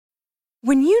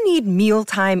When you need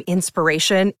mealtime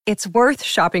inspiration, it's worth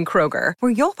shopping Kroger,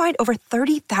 where you'll find over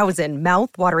 30,000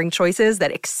 mouth-watering choices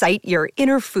that excite your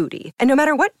inner foodie. And no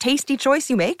matter what tasty choice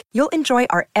you make, you'll enjoy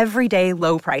our everyday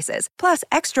low prices, plus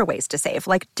extra ways to save,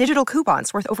 like digital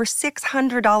coupons worth over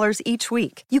 $600 each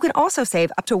week. You can also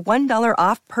save up to $1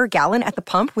 off per gallon at the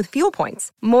pump with fuel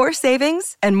points. More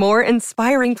savings and more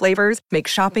inspiring flavors make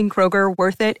shopping Kroger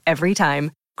worth it every time.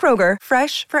 Kroger,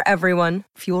 fresh for everyone.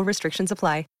 Fuel restrictions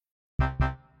apply.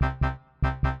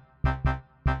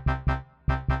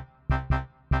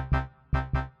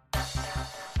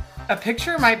 A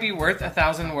picture might be worth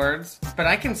 1,000 words, but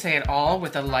I can say it all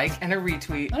with a like and a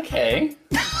retweet. Okay.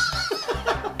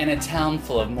 In a town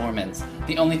full of Mormons,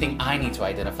 the only thing I need to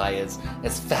identify is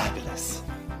as fabulous.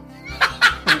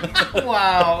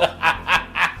 Wow.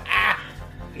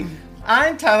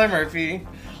 I'm Tyler Murphy.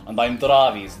 And I'm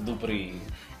Travis Dupree.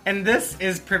 And this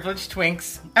is Privileged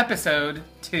Twinks, episode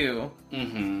 2.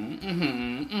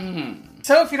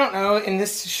 So if you don't know, in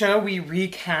this show we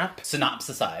recap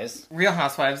Synopsisize. Real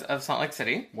Housewives of Salt Lake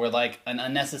City. We're like an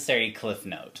unnecessary cliff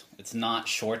note. It's not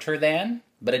shorter than,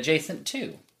 but adjacent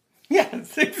to.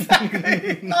 Yes,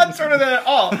 exactly. Not shorter than at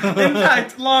all. In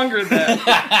fact, longer than.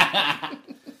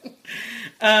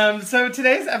 So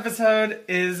today's episode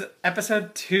is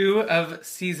episode 2 of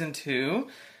season 2.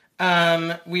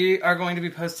 We are going to be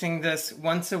posting this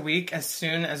once a week as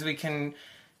soon as we can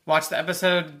watch the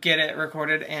episode, get it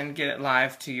recorded, and get it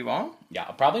live to you all. Yeah,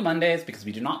 probably Mondays because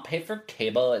we do not pay for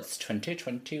cable. It's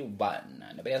 2021.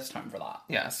 Nobody has time for that.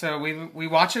 Yeah, so we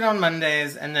watch it on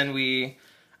Mondays, and then we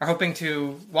are hoping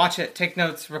to watch it, take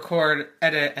notes, record,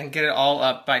 edit, and get it all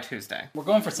up by Tuesday. We're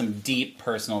going for some deep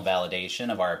personal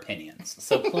validation of our opinions.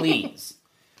 So please,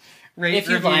 rate, if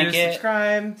you review, like it,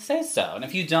 subscribe. Say so. And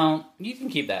if you don't, you can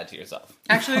keep that to yourself.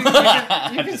 Actually, you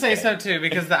can Just say kidding. so too,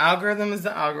 because the algorithm is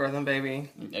the algorithm, baby.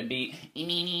 It'd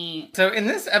be... So in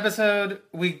this episode,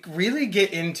 we really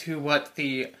get into what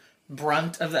the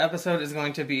brunt of the episode is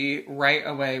going to be right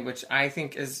away, which I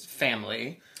think is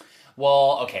family.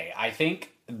 Well, okay, I think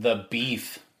the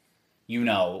beef,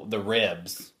 the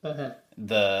ribs, of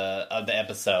the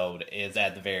episode is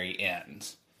at the very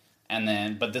end. And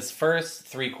then, but this first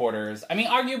 3/4, I mean,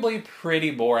 arguably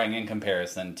pretty boring in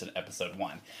comparison to episode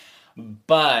 1.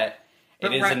 But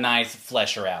it is a nice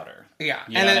flesher-outer. Yeah,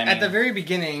 You know and what I at the mean? very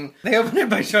beginning, they open it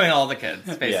by showing all the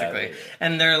kids, basically. Yeah.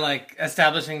 And they're like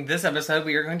establishing this episode,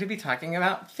 we are going to be talking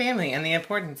about family and the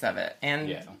importance of it,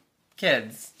 and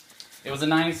kids.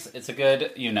 It's a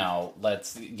good,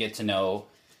 let's get to know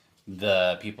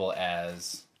the people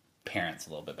as parents a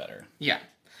little bit better. Yeah.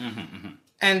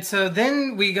 And so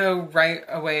then we go right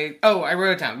away. Oh, I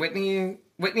wrote it down. Whitney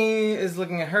is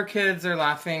looking at her kids. They're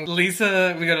laughing. We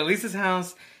go to Lisa's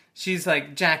house. She's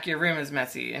like, Jack, your room is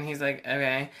messy. And he's like,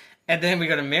 okay. And then we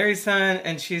go to Mary's son,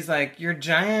 and she's like, your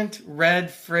giant red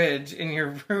fridge in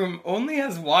your room only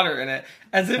has water in it.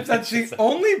 As if that's the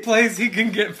only place he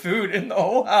can get food in the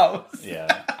whole house.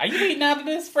 Yeah. Are you eating out of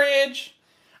this fridge?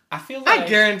 I feel like... I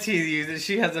guarantee you that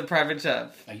she has a private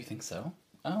chef. Oh, you think so?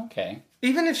 Oh, okay.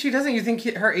 Even if she doesn't, you think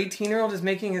her 18-year-old is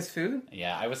making his food?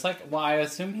 Yeah, I was like, well, I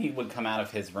assume he would come out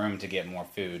of his room to get more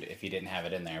food if he didn't have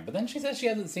it in there. But then she says she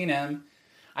hasn't seen him.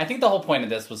 I think the whole point of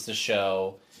this was to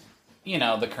show,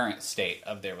 the current state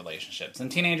of their relationships.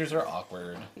 And teenagers are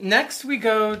awkward. Next, we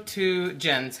go to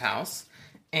Jen's house,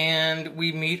 and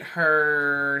we meet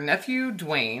her nephew,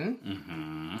 Dwayne.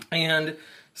 Mm-hmm. And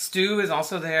Stu is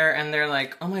also there, and they're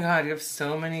like, oh my god, you have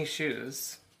so many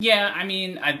shoes. Yeah, I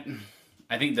mean,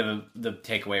 I think the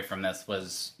takeaway from this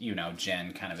was,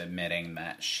 Jen kind of admitting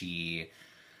that she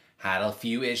had a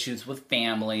few issues with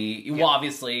family. Yeah. Well,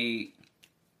 obviously,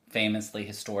 famously,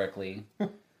 historically,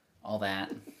 all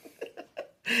that.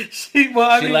 She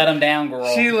let him down, girl.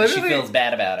 She feels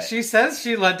bad about it. She says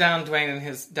she let down Dwayne and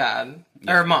his dad,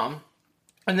 or mom.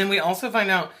 And then we also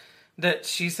find out that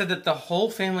she said that the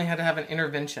whole family had to have an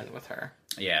intervention with her.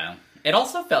 Yeah. It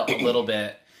also felt a little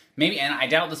bit... Maybe, and I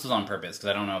doubt this was on purpose, because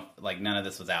I don't know if, none of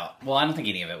this was out. Well, I don't think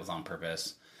any of it was on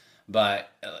purpose. But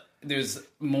there's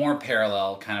more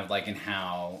parallel, kind of like in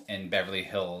how in Beverly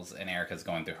Hills and Erica's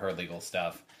going through her legal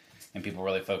stuff, and people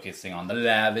really focusing on the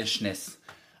lavishness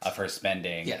of her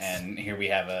spending. Yes. And here we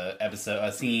have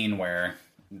a scene where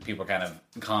people are kind of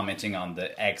commenting on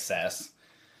the excess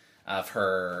of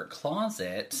her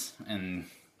closet, and...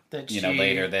 That she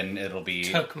later then it'll be...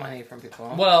 took money from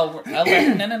people. Well, no.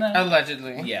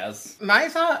 Allegedly. Yes. My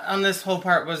thought on this whole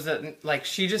part was that,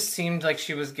 she just seemed like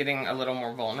she was getting a little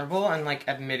more vulnerable and,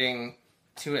 admitting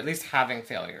to at least having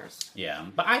failures. Yeah.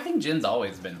 But I think Jen's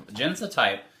the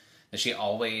type that she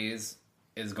always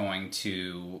is going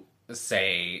to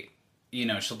say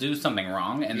she'll do something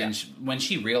wrong, and then when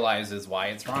she realizes why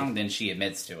it's wrong, then she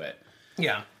admits to it.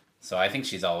 Yeah. So I think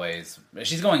she's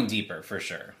going deeper for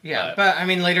sure. Yeah, but I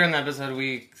mean, later in the episode,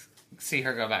 we see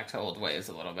her go back to old ways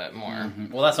a little bit more.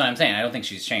 Mm-hmm. Well, that's what I'm saying. I don't think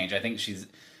she's changed. I think she's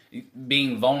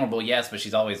being vulnerable, yes, but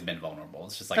she's always been vulnerable.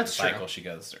 It's just like the cycle she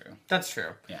goes through. That's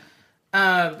true.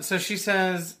 Yeah. So she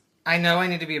says, I know I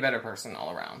need to be a better person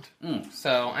all around.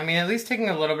 So, I mean, at least taking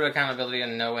a little bit of accountability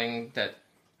and knowing that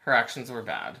her actions were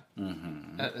bad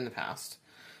in the past.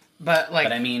 But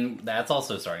I mean, that's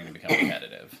also starting to become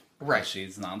repetitive. Right.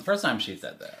 She's not the first time she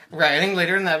said that. Right. I think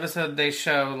later in the episode they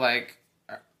show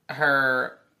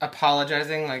her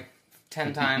apologizing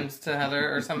 10 times to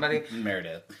Heather or somebody.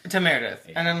 Meredith. To Meredith.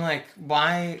 Yeah. And I'm like,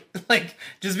 why?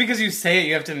 Just because you say it,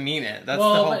 you have to mean it. That's the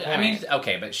whole point. I mean,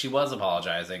 okay, but she was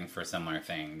apologizing for similar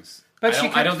things. But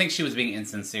I don't think she was being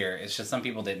insincere. It's just some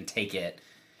people didn't take it,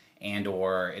 and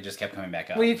or it just kept coming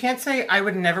back up. Well, you can't say, I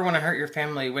would never want to hurt your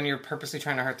family when you're purposely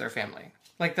trying to hurt their family.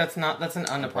 That's an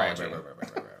unapology.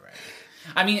 Right.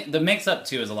 I mean, the mix-up,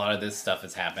 too, is a lot of this stuff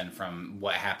has happened from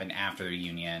what happened after the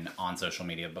reunion on social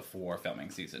media before filming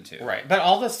season 2. Right, but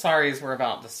all the sorries were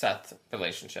about the Seth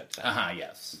relationship.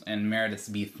 Yes. And Meredith's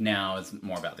beef now is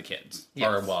more about the kids.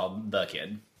 Yes. Or, the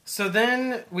kid. So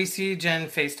then we see Jen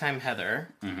FaceTime Heather.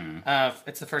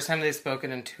 It's the first time they've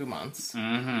spoken in 2 months.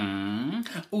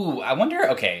 Ooh, I wonder,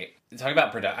 okay, talking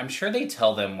about production, I'm sure they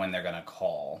tell them when they're going to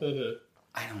call.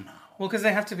 I don't know. Well, because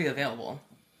they have to be available.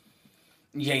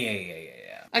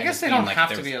 Yeah. I guess they don't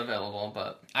have to be available,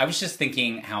 but... I was just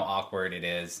thinking how awkward it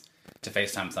is to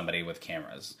FaceTime somebody with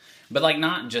cameras. But,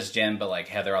 not just Jen, but,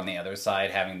 Heather on the other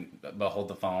side having to hold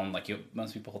the phone.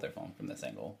 Most people hold their phone from this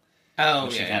angle. Oh,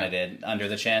 Which she kind of did, under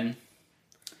the chin.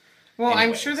 Well, anyways.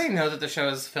 I'm sure they know that the show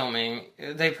is filming.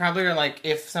 They probably are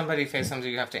if somebody FaceTimes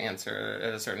you, you have to answer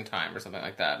at a certain time or something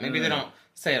like that. Maybe they don't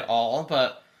say it all,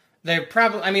 but they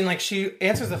probably... I mean, she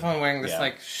answers the phone wearing this,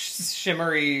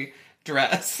 shimmery...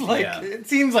 dress. It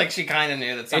seems like she kind of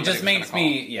knew that somebody It just makes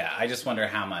me, I just wonder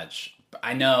how much...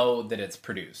 I know that it's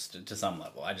produced to some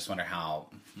level. I just wonder how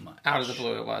much. Out of the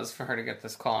blue it was for her to get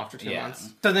this call after 2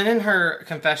 months. So then in her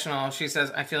confessional, she says,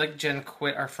 I feel like Jen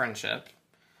quit our friendship.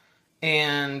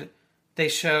 And they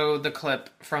show the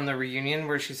clip from the reunion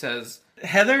where she says...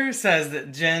 Heather says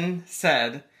that Jen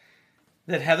said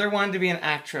that Heather wanted to be an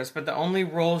actress, but the only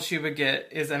role she would get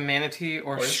is a manatee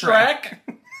or Shrek.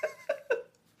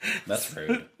 That's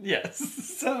rude. Yes.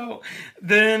 So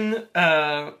then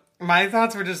my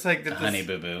thoughts were just the Honey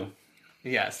Boo Boo.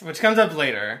 Yes, which comes up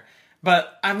later.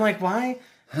 But I'm like, why?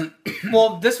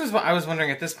 Well, this was what I was wondering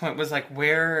at this point was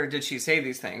where did she say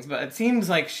these things? But it seems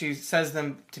like she says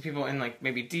them to people in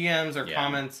maybe DMs or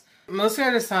comments. Mostly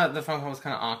I just thought the phone call was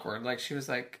kind of awkward. she was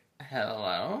like,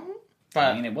 hello?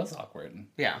 But, I mean, it was awkward.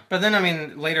 Yeah. But then, I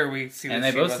mean, later we see that and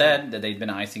they both said that they'd been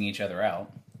icing each other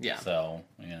out. Yeah. So,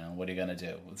 what are you going to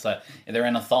do? It's they're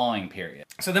in a thawing period.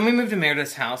 So then we move to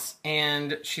Meredith's house,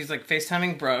 and she's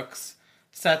FaceTiming Brooks.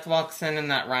 Seth walks in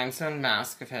that rhinestone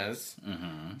mask of his.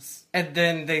 And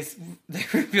then they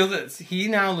reveal that he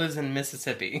now lives in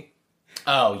Mississippi.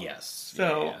 Oh, yes.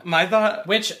 So, my thought...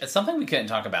 Which is something we couldn't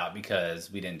talk about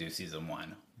because we didn't do season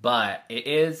 1. But it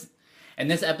is... In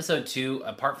this episode, too,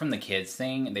 apart from the kids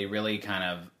thing, they really kind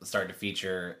of start to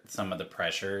feature some of the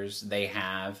pressures they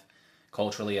have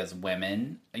culturally as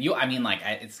women.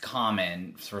 It's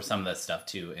common for some of this stuff,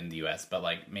 too, in the U.S., but,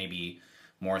 maybe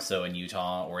more so in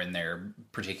Utah or in their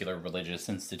particular religious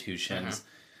institutions,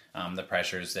 the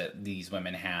pressures that these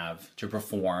women have to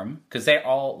perform. Because they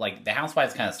all, the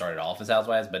housewives kind of started off as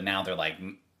housewives, but now they're,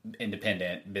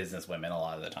 independent business women a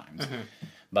lot of the times.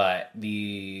 But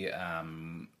the...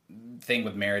 thing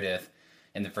with Meredith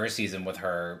in the first season with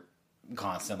her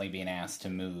constantly being asked to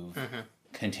move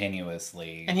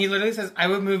continuously. And he literally says, I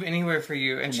would move anywhere for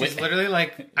you. And she's literally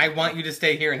like, I want you to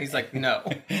stay here. And he's like, no.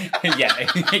 Yeah.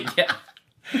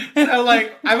 So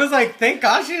I was like, thank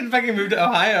God she didn't fucking move to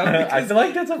Ohio. I feel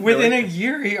like that's within a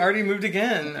year, he already moved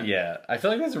again. Yeah. I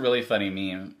feel like there's a really funny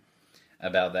meme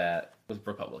about that with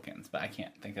Republicans, but I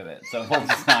can't think of it. So we'll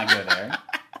just not go there.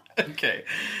 Okay.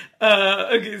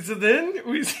 Okay, so then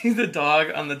we see the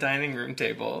dog on the dining room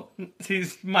table.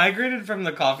 He's migrated from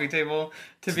the coffee table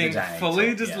to being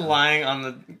fully lying on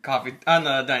the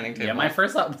dining table. Yeah, my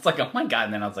first thought was oh my God,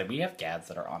 and then I was like, we have cats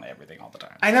that are on everything all the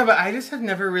time. I know, but I just have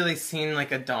never really seen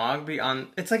a dog be on,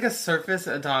 it's a surface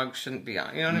a dog shouldn't be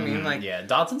on, you know what I mean? Yeah,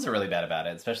 Dachshunds are really bad about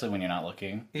it, especially when you're not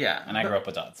looking. Yeah. And I grew up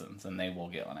with Dachshunds, and they will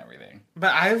get on everything.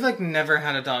 But I've never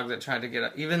had a dog that tried to get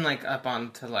up, even up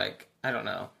onto I don't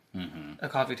know, a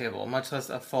coffee table, much less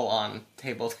a full-on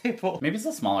table. Maybe it's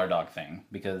a smaller dog thing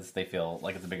because they feel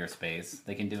like it's a bigger space.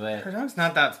 They can do it. Her dog's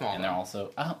not that small. And they're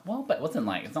also but it's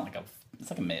not like a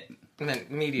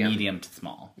medium. Medium to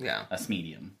small. Yeah. A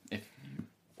medium.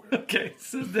 Okay,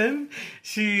 so then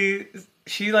she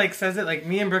like says it like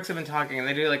me and Brooks have been talking, and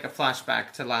they do like a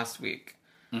flashback to last week,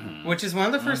 which is one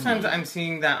of the first times I'm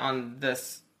seeing that on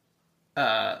this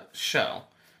show.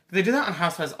 They do that on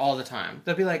Housewives all the time.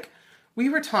 They'll be like, we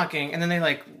were talking, and then they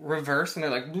like reverse, and they're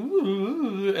like,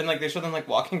 ooh, and like they show them like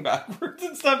walking backwards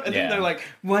and stuff, and then they're like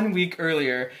 1 week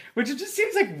earlier, which it just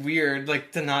seems like weird,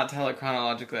 like to not tell it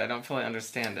chronologically. I don't fully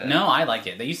understand it. No, I like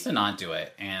it. They used to not do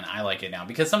it, and I like it now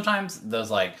because sometimes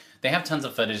those like they have tons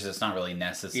of footage that's not really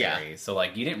necessary. So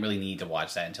like you didn't really need to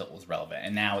watch that until it was relevant,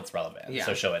 and now it's relevant. Yeah.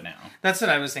 So show it now. That's what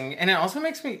I was thinking, and it also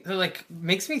makes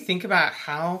me think about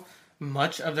how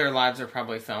much of their lives are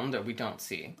probably filmed that we don't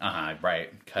see. Right.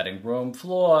 Cutting room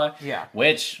floor. Yeah.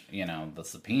 Which, the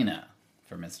subpoena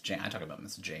for Miss Jane. I talk about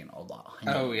Miss Jane a lot.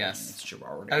 Oh, yes. It's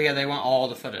Girardi. Oh, yeah, they want all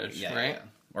the footage, yeah, right? Yeah.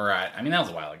 Or, I mean, that was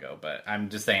a while ago, but I'm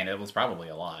just saying it was probably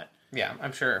a lot. Yeah,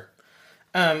 I'm sure.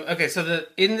 Okay, so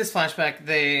in this flashback,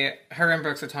 her and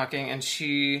Brooks are talking, and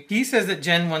he says that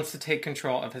Jen wants to take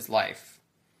control of his life,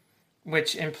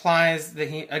 which implies that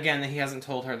he hasn't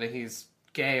told her that he's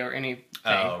gay or anything.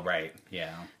 Oh, right.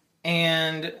 Yeah.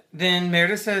 And then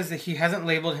Meredith says that he hasn't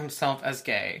labeled himself as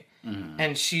gay.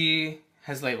 And she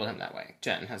has labeled him that way.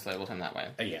 Jen has labeled him that way.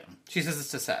 Yeah. She says it's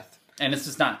to Seth. And it's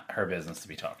just not her business to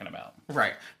be talking about.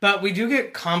 Right. But we do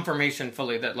get confirmation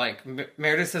fully that, like,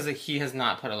 Meredith says that he has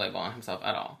not put a label on himself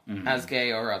at all. As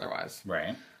gay or otherwise.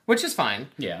 Right. Which is fine.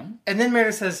 Yeah. And then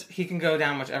Meredith says he can go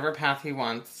down whichever path he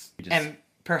wants. And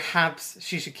perhaps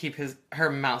she should keep her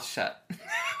mouth shut.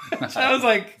 I was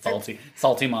like...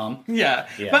 Salty mom. Yeah.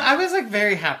 But I was, like,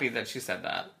 very happy that she said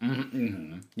that.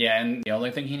 Yeah, and the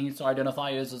only thing he needs to identify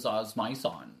is as my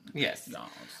son. Yes. No,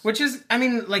 which is, I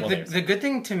mean, like, the good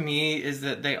thing to me is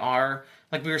that they are...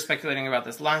 Like, we were speculating about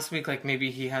this last week. Like, maybe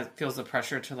he feels the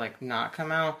pressure to, like, not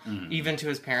come out. Even to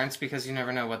his parents, because you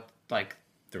never know what, like...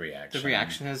 The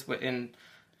reaction is in...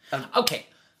 Okay.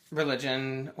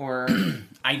 Religion or...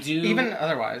 I do... Even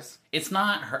otherwise. It's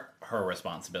not her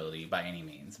responsibility by any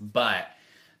means, but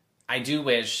I do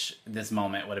wish this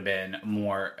moment would have been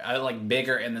more,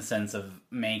 bigger in the sense of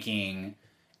making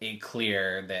it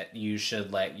clear that you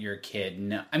should let your kid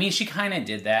know. I mean, she kind of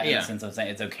did that in the sense of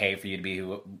saying it's okay for you to be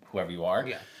whoever you are.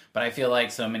 Yeah. But I feel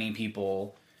like so many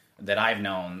people that I've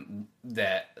known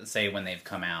that say when they've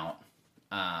come out,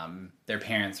 their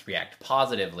parents react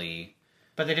positively.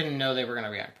 But they didn't know they were going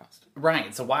to react positive.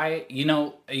 Right. So why,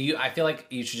 I feel like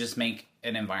you should just make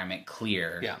an environment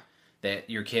clear that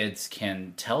your kids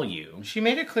can tell you. She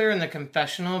made it clear in the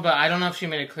confessional, but I don't know if she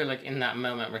made it clear, like, in that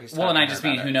moment where he's talking Well, and I to just her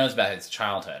mean, about who knows about his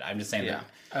childhood? I'm just saying that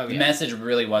the message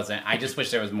really wasn't... I just wish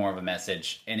there was more of a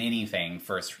message in anything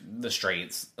for the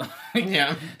straights.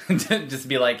 Yeah. Just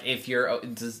be like,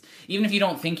 even if you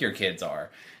don't think your kids are,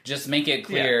 just make it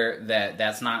clear that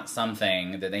that's not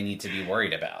something that they need to be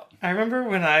worried about. I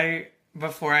remember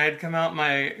before I had come out,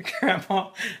 my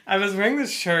grandma, I was wearing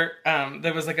this shirt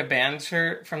that was like a band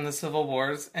shirt from the Civil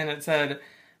Wars, and it said,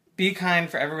 "Be kind,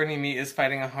 for everyone you meet is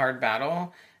fighting a hard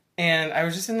battle." And I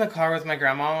was just in the car with my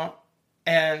grandma,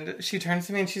 and she turns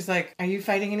to me and she's like, "Are you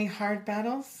fighting any hard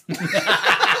battles?"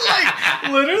 Like,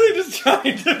 literally just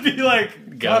trying to be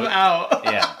like, come out.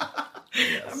 Yeah.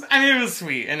 Yes. I mean, it was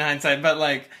sweet in hindsight, but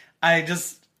like,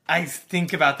 I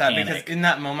think about that because in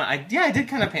that moment, I did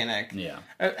kind of panic. Yeah.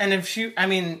 And if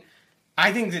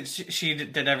I think that she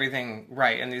did everything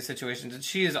right in these situations. And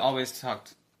she has always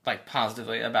talked, like,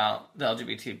 positively about the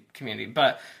LGBT community.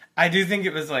 But I do think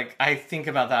it was, like, I think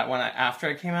about that after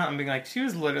I came out and being like, she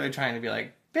was literally trying to be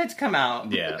like, bitch, come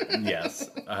out. Yeah, yes,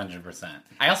 100%.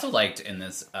 I also liked in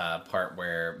this part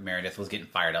where Meredith was getting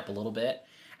fired up a little bit.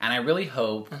 And I really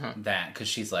hope that, because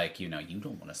she's like, you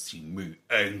don't want to see me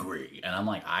angry. And I'm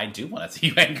like, I do want to see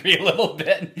you angry a little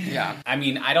bit. Yeah. I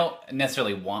mean, I don't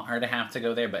necessarily want her to have to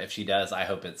go there, but if she does, I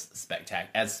hope it's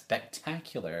as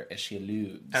spectacular as she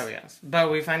alludes. Oh, yes.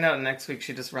 But we find out next week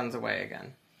she just runs away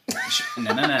again.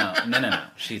 No.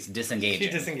 She's disengaging.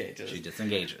 She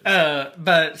disengages. But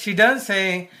But she does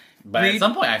say... But at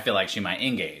some point, I feel like she might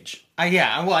engage.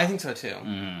 Yeah, well, I think so too.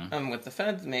 Mm. With the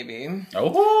feds, maybe.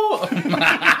 Oh!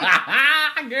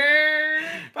 Girl.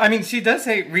 I mean, she does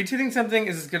say retweeting something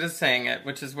is as good as saying it,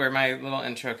 which is where my little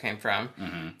intro came from.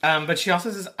 Mm-hmm. But she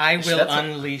also says, I will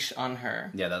unleash on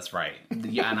her. Yeah, that's right.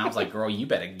 Yeah, and I was like, girl, you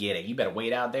better get it. You better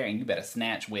wait out there and you better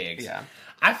snatch wigs. Yeah.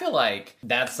 I feel like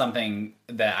that's something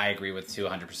that I agree with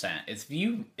 200%. It's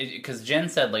because Jen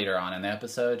said later on in the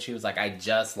episode, she was like, I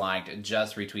just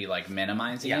retweet, like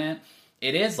minimizing it.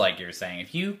 It is like you're saying,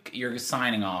 if you're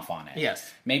signing off on it.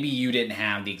 Yes. Maybe you didn't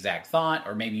have the exact thought,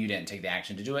 or maybe you didn't take the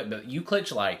action to do it, but you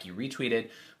clicked like, you retweeted,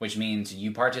 which means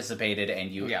you participated and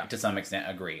you, to some extent,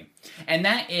 agree. And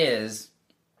that is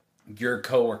your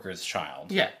coworker's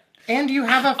child. Yeah. And you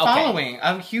have a following,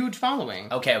 a huge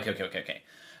following. Okay.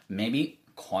 Maybe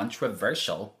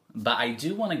controversial, but I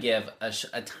do want to give a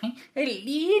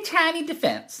little tiny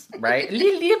defense, right? a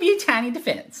little bit tiny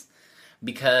defense.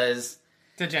 Because...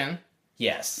 To Jen?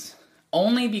 Yes.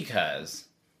 Only because...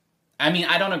 I mean,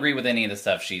 I don't agree with any of the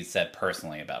stuff she said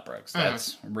personally about Brooks.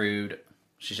 That's rude.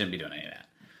 She shouldn't be doing any of that.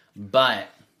 But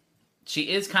she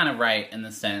is kind of right in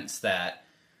the sense that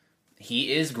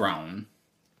he is grown.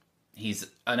 He's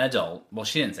an adult. Well,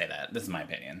 she didn't say that. This is my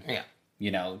opinion. Yeah. You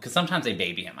know, because sometimes they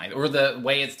baby him. Or the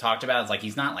way it's talked about is like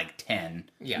he's not like 10,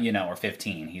 you know, or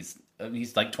 15. He's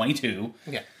like 22.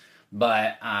 Yeah.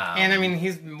 But... and I mean,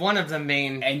 he's one of the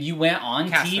main... And you went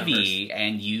on TV members.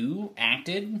 and you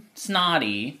acted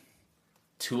snotty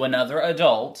to another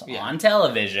adult on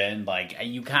television. Like,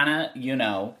 you kind of, you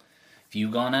know, if you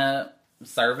gonna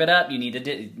serve it up, you need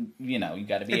to, you know, you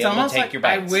got to be able to take your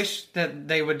bites. I wish that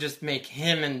they would just make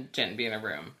him and Jen be in a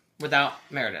room without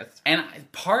Meredith. And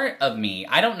part of me,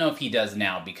 I don't know if he does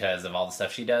now because of all the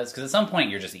stuff she does, because at some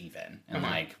point you're just even and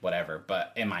like whatever.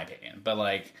 But in my opinion, but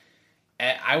like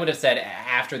I would have said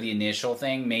after the initial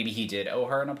thing, maybe he did owe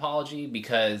her an apology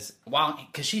because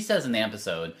she says in the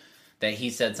episode that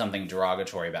he said something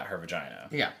derogatory about her vagina.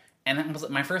 Yeah. And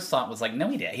my first thought was like, no,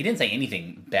 he didn't. He didn't say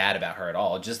anything bad about her at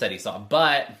all, just that he saw.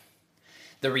 But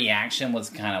the reaction was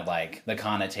kind of like, the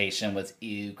connotation was,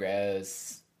 ew,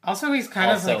 gross. Also, he's kind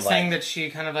of like saying that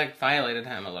she kind of like violated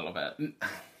him a little bit.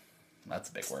 That's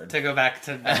a big word. To go back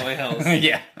to Beverly Hills.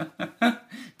 Yeah.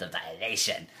 The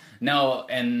violation. No,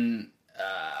 and...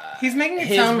 he's making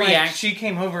it sound like she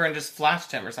came over and just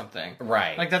flashed him or something.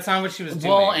 Right. Like, that's not what she was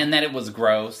doing. Well, and that it was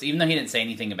gross, even though he didn't say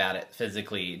anything about it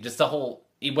physically. Just the whole...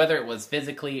 Whether it was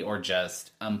physically or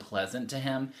just unpleasant to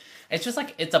him. It's just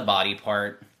like, it's a body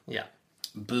part. Yeah.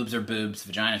 Boobs are boobs,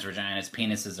 vaginas are vaginas,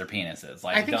 penises are penises.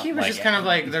 Like, I think he was just kind of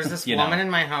like, there's this woman in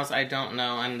my house I don't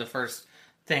know, and the first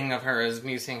thing of her is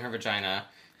me seeing her vagina.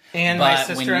 And my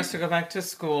sister has to go back to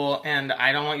school, and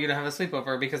I don't want you to have a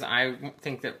sleepover because I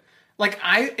think that... Like,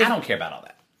 I don't care about all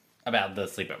that. About the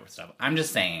sleepover stuff. I'm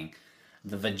just saying,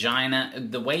 the vagina,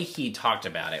 the way he talked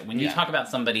about it, when you talk about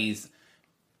somebody's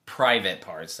private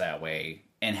parts that way,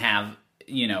 and have,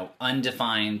 you know,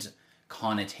 undefined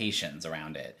connotations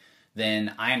around it,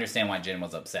 then I understand why Jen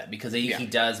was upset. Because he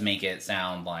does make it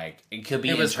sound like, it could be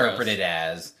interpreted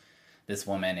as, this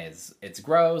woman it's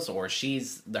gross, or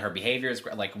her behavior is,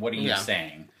 like, what are you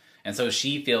saying? And so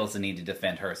she feels the need to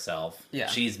defend herself. Yeah.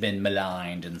 She's been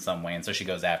maligned in some way, and so she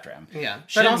goes after him. Yeah.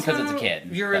 But also, because it's a kid.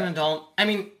 You're an adult. I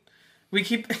mean, we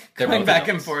keep going back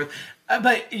and forth.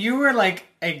 But you were like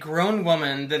a grown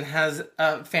woman that has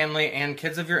a family and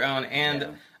kids of your own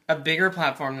and a bigger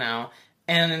platform now.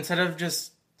 And instead of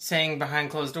just saying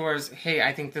behind closed doors, hey,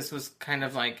 I think this was kind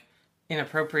of like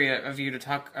inappropriate of you to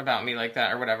talk about me like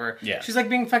that or whatever. Yeah. She's like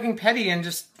being fucking petty and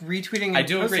just retweeting and I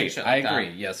do agree. Shit like I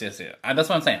agree. Yes. That's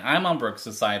what I'm saying. I'm on Brooks'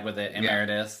 side with it and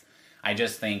Meredith. I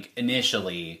just think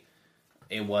initially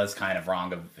it was kind of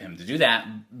wrong of him to do that,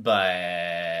 but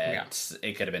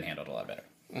it could have been handled a lot better.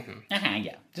 Mm-hmm.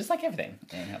 Yeah. Just like everything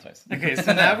in Housewives. Okay,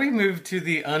 so now we move to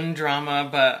the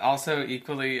undrama, but also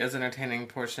equally as entertaining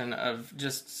portion of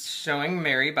just showing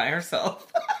Mary by herself.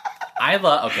 I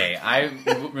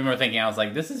remember thinking, I was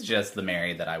like, this is just the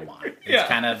Mary that I want. It's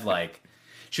kind of like,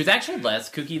 she was actually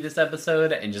less kooky this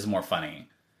episode and just more funny.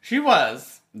 She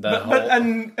was. But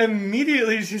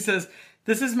immediately she says,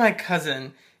 this is my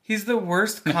cousin. He's the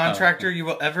worst contractor you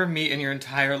will ever meet in your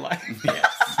entire life.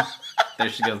 Yes. There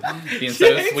she goes, being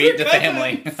so sweet to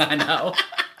family. I know.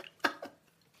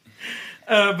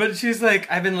 But she's like,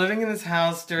 I've been living in this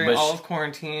house during all of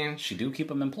quarantine. She do keep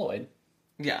him employed.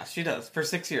 Yeah, she does. For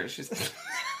 6 years, she says.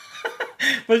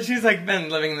 But she's like been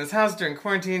living in this house during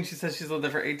quarantine. She says she's lived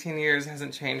there for 18 years,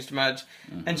 hasn't changed much.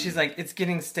 Mm-hmm. And she's like, it's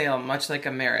getting stale, much like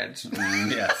a marriage.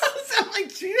 Yes. So I'm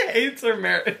like, she hates her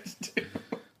marriage too.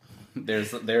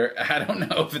 I don't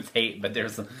know if it's hate, but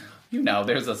there's You know,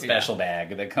 there's a special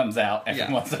bag that comes out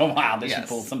every once in a while that she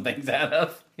pulls some things out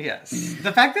of. Yes.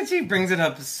 The fact that she brings it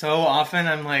up so often,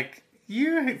 I'm like,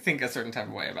 you think a certain type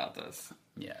of way about this.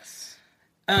 Yes.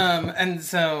 And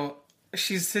so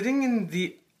she's sitting in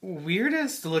the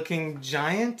weirdest looking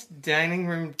giant dining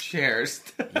room chairs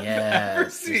that I've ever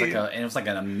seen. It was like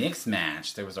a mixed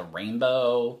match. There was a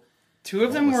rainbow. Two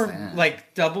of them were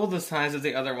like double the size of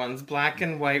the other ones, black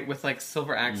and white with like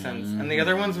silver accents, and the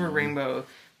other ones were rainbow.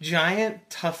 Giant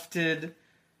tufted,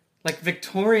 like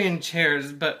Victorian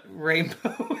chairs, but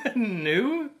rainbow and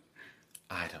new.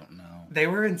 I don't know. They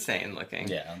were insane looking.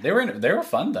 Yeah, they were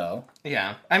fun though.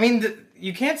 Yeah, I mean,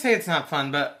 you can't say it's not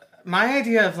fun, but my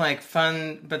idea of like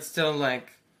fun, but still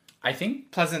like, I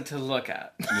think pleasant to look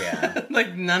at. Yeah,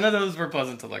 like none of those were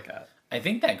pleasant to look at. I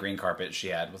think that green carpet she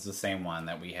had was the same one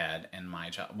that we had in my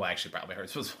child. Well, actually, probably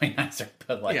hers was way nicer,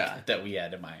 but that we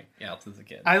had in my house as a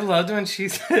kid. I loved when she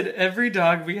said every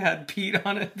dog we had peed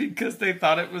on it because they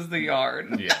thought it was the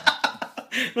yard. Yeah.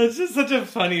 That's just such a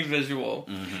funny visual.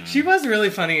 Mm-hmm. She was really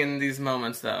funny in these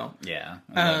moments, though. Yeah.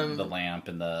 The lamp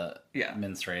and the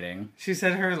menstruating. She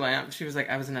said her lamp, she was like,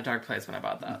 I was in a dark place when I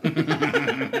bought that.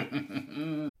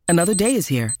 Another day is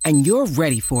here, and you're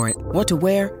ready for it. What to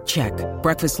wear? Check.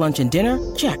 Breakfast, lunch, and dinner?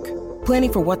 Check.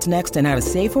 Planning for what's next and how to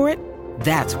save for it?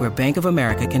 That's where Bank of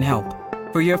America can help.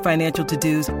 For your financial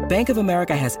to-dos, Bank of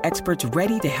America has experts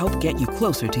ready to help get you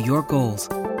closer to your goals.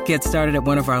 Get started at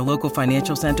one of our local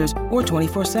financial centers or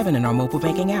 24/7 in our mobile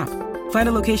banking app. Find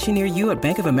a location near you at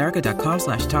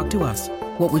bankofamerica.com/talktous.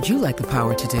 What would you like the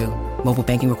power to do? Mobile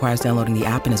banking requires downloading the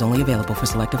app and is only available for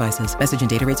select devices. Message and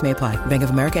data rates may apply. Bank of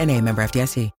America N.A., member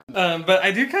FDIC. But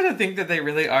I do kind of think that they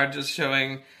really are just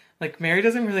showing, like, Mary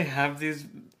doesn't really have these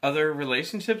other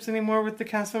relationships anymore with the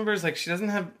cast members. Like, she doesn't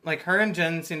have, like, her and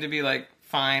Jen seem to be, like,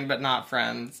 fine but not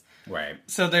friends. Right.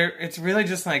 So it's really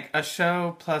just, like, a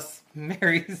show plus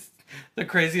Mary's the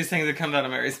craziest thing that comes out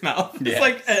of Mary's mouth. It's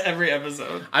like every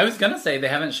episode. I was gonna say they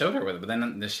haven't showed her with it, but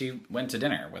then she went to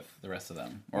dinner with the rest of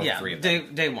them, or three of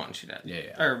them. Day one she did.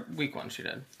 Yeah. Or week one she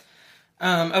did.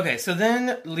 Okay, so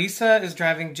then Lisa is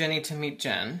driving Jenny to meet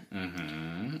Jen.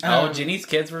 Mm-hmm. Jenny's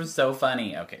kids were so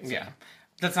funny. Okay. So. Yeah,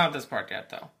 that's not this part yet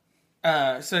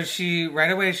though. So she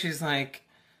right away she's like,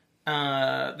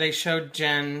 they showed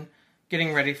Jen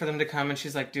getting ready for them to come, and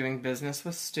she's like doing business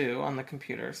with Stu on the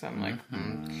computer. So I'm like,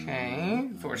 okay,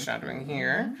 foreshadowing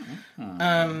here.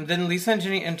 Then Lisa and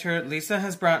Jenny enter. Lisa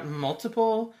has brought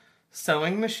multiple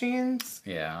sewing machines.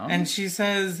 Yeah. And she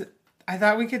says, I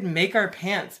thought we could make our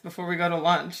pants before we go to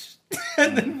lunch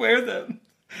and then wear them.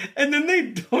 And then they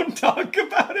don't talk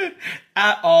about it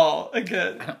at all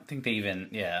again. I don't think they even,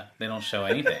 they don't show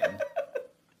anything.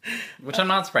 Which I'm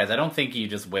not surprised. I don't think you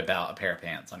just whip out a pair of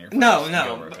pants on your first No.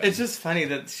 It's just funny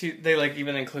that they like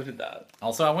even included that.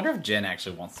 Also, I wonder if Jen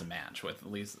actually wants to match with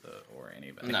Lisa or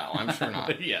anybody. No, I'm sure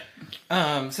not. Yeah.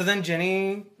 So then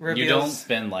Jenny reveals... You don't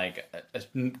spend like a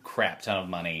crap ton of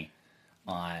money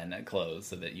on clothes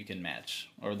so that you can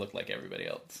match or look like everybody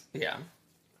else. Yeah.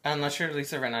 Unless you're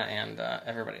Lisa Rinna and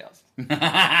everybody else.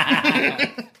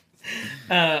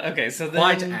 Okay, so then...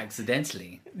 Quite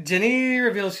accidentally. Jenny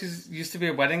reveals she used to be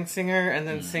a wedding singer and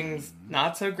then sings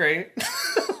not so great.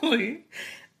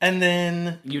 And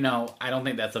then... I don't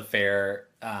think that's a fair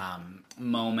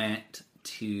moment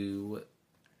to...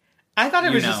 I thought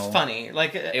it was just funny.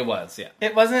 Like it was, yeah.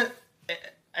 It wasn't...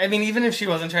 I mean, even if she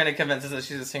wasn't trying to convince us that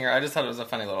she's a singer, I just thought it was a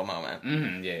funny little moment.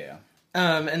 Mm-hmm, yeah.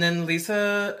 And then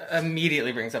Lisa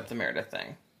immediately brings up the Meredith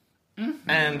thing. Mm-hmm.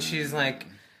 And she's like...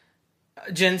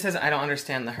 Jen says, I don't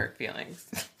understand the hurt feelings.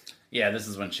 Yeah, this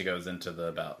is when she goes into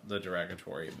about the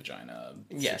derogatory vagina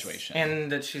situation.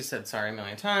 And that she said sorry a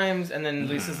million times. And then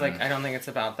Lisa's like, I don't think it's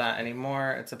about that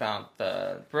anymore. It's about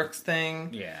the Brooks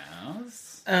thing.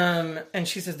 Yes. And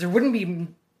she says, there wouldn't be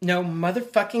no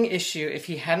motherfucking issue if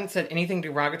he hadn't said anything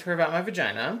derogatory about my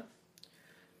vagina.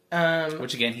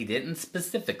 Which, again, he didn't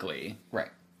specifically. Right.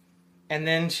 And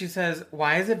then she says,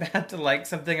 why is it bad to like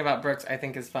something about Brooks I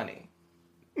think is funny?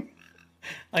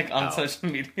 Like, on social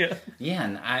media. Yeah,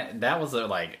 and that was,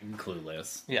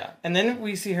 clueless. Yeah. And then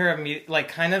we see her,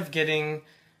 kind of getting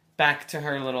back to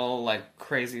her little,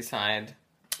 crazy side.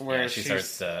 Where she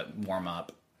starts to warm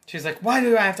up. She's like, why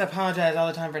do I have to apologize all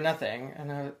the time for nothing?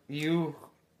 And you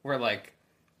were like,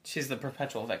 she's the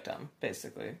perpetual victim,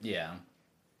 basically. Yeah.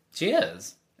 She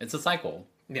is. It's a cycle.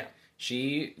 Yeah.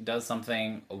 She does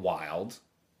something wild,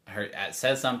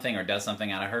 says something or does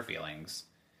something out of her feelings,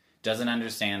 doesn't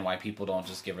understand why people don't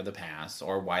just give her the pass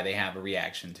or why they have a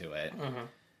reaction to it. Mm-hmm.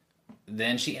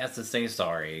 Then she has to say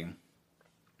sorry,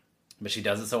 but she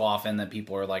does it so often that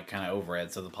people are kind of over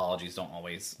it, so the apologies don't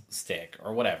always stick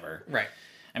or whatever. Right.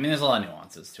 I mean, there's a lot of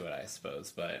nuances to it, I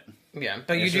suppose, but yeah,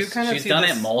 but you do kind of she's see done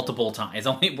this... it multiple times.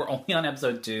 We're only on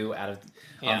episode 2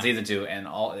 on season 2,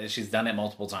 and she's done it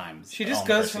multiple times. She just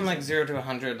goes from like 0 to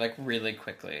 100 like really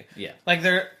quickly. Yeah,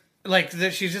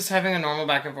 she's just having a normal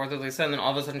back and forth with Lisa, and then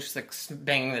all of a sudden she's like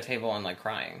banging the table and like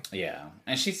crying. Yeah,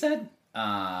 and she said,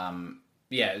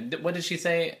 what did she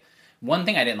say? One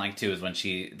thing I didn't like too is when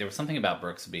there was something about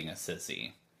Brooks being a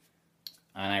sissy.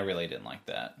 And I really didn't like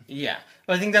that. Yeah.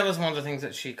 But I think that was one of the things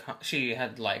that she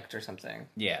had liked or something.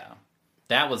 Yeah.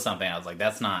 That was something I was like,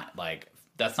 that's not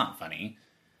funny.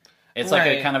 It's like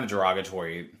a kind of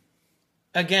derogatory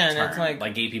Again, term. It's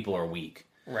like gay people are weak.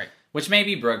 Right. Which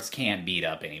maybe Brooks can't beat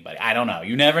up anybody. I don't know.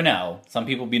 You never know. Some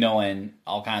people be knowing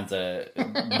all kinds of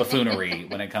buffoonery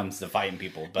when it comes to fighting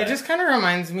people. But it just kind of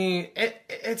reminds me,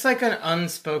 it's like an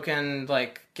unspoken,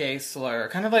 like, gay slur.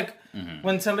 Kind of like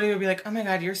when somebody would be like, oh my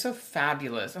god, you're so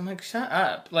fabulous. I'm like, shut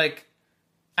up. Like,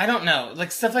 I don't know.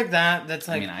 Like, stuff like that, that's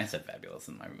like... I mean, I said fabulous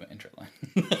in my intro line.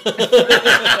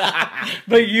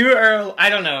 But you are, I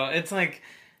don't know. It's like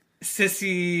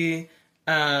sissy,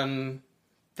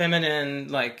 feminine,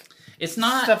 like... It's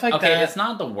not stuff like that. It's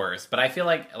not the worst, but I feel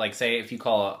like say if you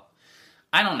call it,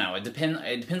 I don't know. It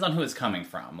depends on who it's coming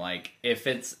from. Like if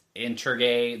it's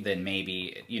intergay, then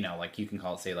maybe like you can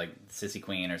call it say like sissy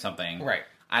queen or something. Right.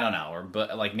 I don't know, or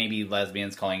but like maybe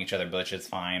lesbians calling each other butch is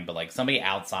fine, but like somebody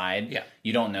outside,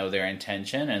 you don't know their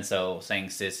intention, and so saying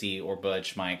sissy or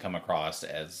butch might come across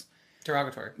as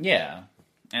derogatory. Yeah,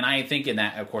 and I think in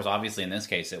that, of course, obviously in this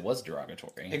case, it was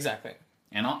derogatory. Exactly.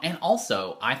 And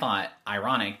also, I thought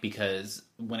ironic because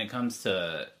when it comes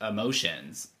to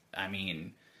emotions, I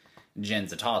mean,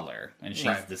 Jen's a toddler, and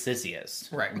she's the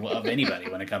sissiest of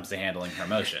anybody when it comes to handling her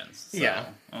emotions. So, yeah.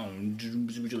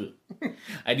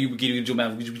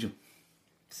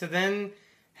 So then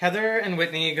Heather and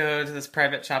Whitney go to this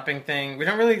private shopping thing. We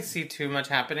don't really see too much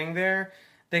happening there.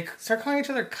 They start calling each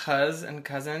other cuz and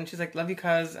cousin. She's like, love you,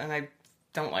 cuz, and I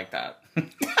don't like that.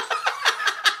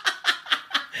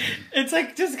 It's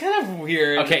like just kind of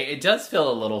weird. Okay, it does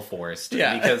feel a little forced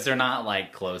because they're not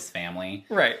like close family,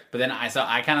 right? But then I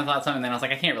kind of thought something. Then I was like,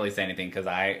 I can't really say anything because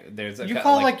you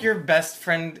call like your best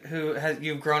friend who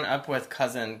you've grown up with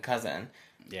cousin.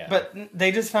 Yeah, but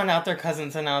they just found out they're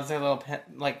cousins, and now it's their little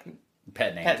pet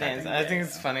names. I think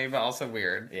it's funny, but also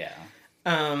weird. Yeah.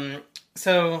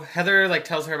 So Heather like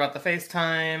tells her about the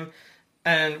FaceTime,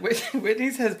 and Whitney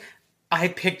says, "I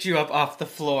picked you up off the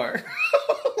floor."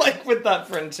 Like with that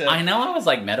friendship. I know I was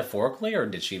like metaphorically, or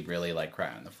did she really like cry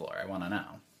on the floor? I want to know.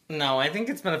 No, I think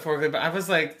it's metaphorically, but I was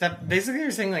like, that basically you're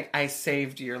saying like, I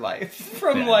saved your life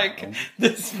from like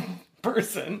this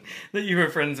person that you were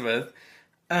friends with.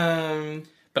 But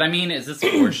I mean, is this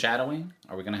foreshadowing?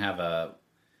 Are we going to have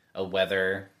a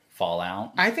weather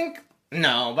fallout? I think,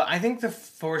 no, but I think the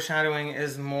foreshadowing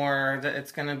is more that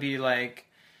it's going to be like,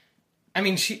 I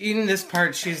mean, in this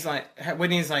part, she's like,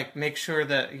 Whitney's like, make sure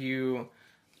that you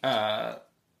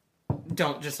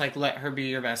don't just like let her be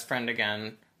your best friend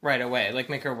again right away. Like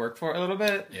make her work for it a little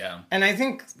bit. Yeah. And I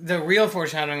think the real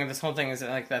foreshadowing of this whole thing is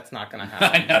that like that's not going to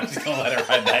happen. I know she's gonna let her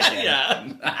ride back in.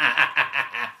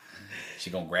 Yeah.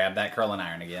 She's gonna grab that curling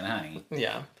iron again, honey.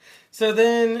 Yeah. So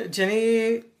then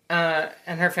Jenny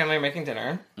and her family are making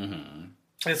dinner. Mm-hmm.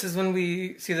 This is when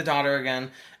we see the daughter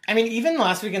again. I mean, even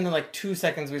last week in the like 2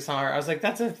 seconds we saw her, I was like,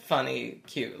 that's a funny,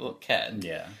 cute little kid.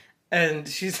 Yeah. And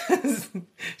she says,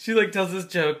 she like tells this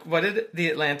joke. What did the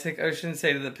Atlantic Ocean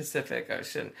say to the Pacific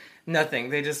Ocean? Nothing.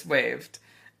 They just waved.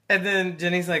 And then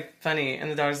Jenny's like, funny. And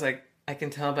the daughter's like, I can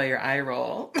tell by your eye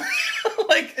roll.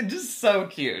 Like, just so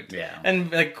cute. Yeah.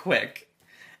 And like quick.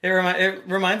 It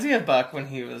reminds me of Buck when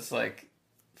he was like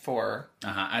 4.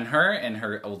 And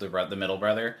her older brother, the middle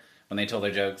brother, when they told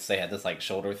their jokes, they had this like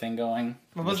shoulder thing going.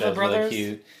 What was the brothers?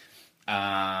 Really cute.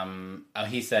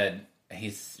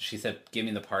 She said, give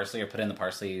me the parsley or put in the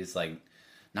parsley. He's like,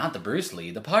 not the Bruce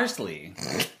Lee, the parsley.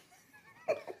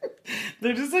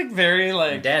 They're just like very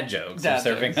like... Dad jokes.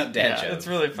 Serving up dad jokes. It's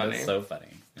really funny. It's so funny.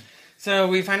 So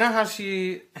we find out how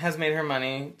she has made her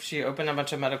money. She opened a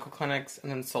bunch of medical clinics and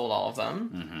then sold all of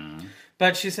them. Mm-hmm.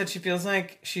 But she said she feels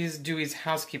like she's Dewey's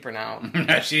housekeeper now.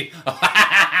 She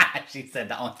said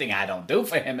the only thing I don't do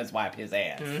for him is wipe his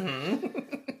ass. Mm-hmm.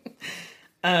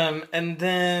 And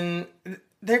then...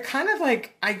 They're kind of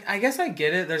like, I guess I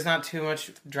get it. There's not too much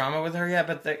drama with her yet,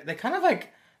 but they kind of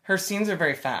like, her scenes are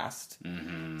very fast.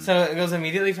 Mm-hmm. So it goes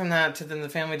immediately from that to then the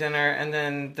family dinner, and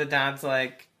then the dad's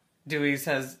like, Dewey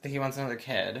says that he wants another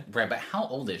kid. Right, but how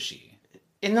old is she?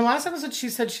 In the last episode,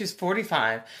 she said she's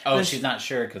 45. Oh, she's not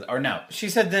sure, no. She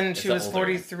said then she was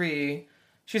 43.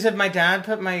 She said, my dad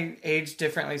put my age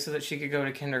differently so that she could go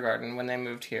to kindergarten when they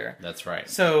moved here. That's right.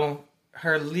 So...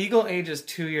 her legal age is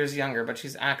 2 years younger, but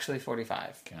she's actually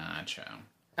 45.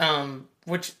 Gotcha.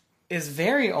 Which is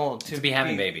very old to be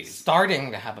having babies.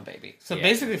 Starting to have a baby. So Yeah.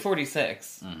 basically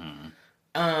 46.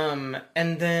 And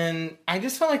then I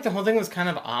just felt like the whole thing was kind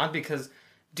of odd because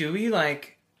Dewey,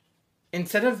 like,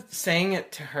 instead of saying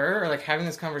it to her or, like, having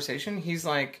this conversation, he's,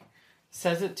 like,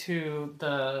 says it to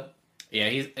the... Yeah,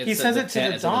 he says it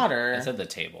to the daughter. It's at the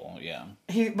table, yeah.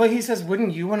 He says,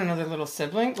 wouldn't you want another little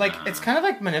sibling? Like, it's kind of,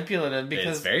 like, manipulative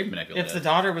because... It's very manipulative. If the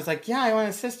daughter was like, yeah, I want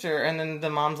a sister, and then the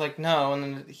mom's like, no, and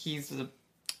then he's the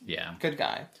good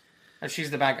guy. Or she's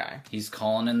the bad guy. He's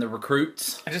calling in the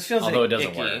recruits. It just feels although like it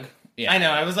doesn't icky. work. Yeah. I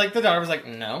know. I was like, the daughter was like,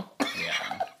 no.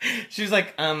 Yeah. She was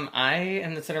like, I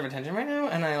am the center of attention right now,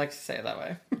 and I like to say it that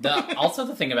way. Also,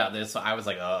 the thing about this, I was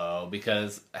like,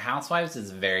 because Housewives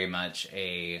is very much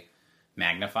a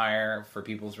magnifier for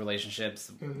people's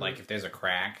relationships. Mm-hmm. Like, if there's a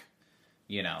crack,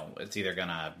 you know, it's either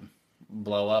gonna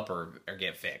blow up or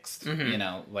get fixed. Mm-hmm. You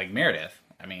know, like Meredith.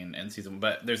 I mean, in season,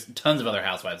 but there's tons of other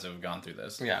Housewives that have gone through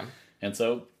this. Yeah. And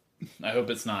so, I hope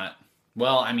it's not.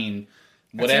 Well, I mean,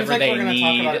 It whatever seems like they we're gonna need.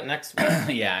 talk about it next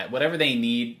week. Yeah, whatever they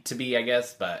need to be, I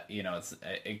guess. But you know,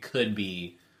 it could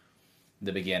be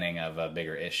the beginning of a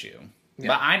bigger issue. Yeah.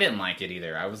 But I didn't like it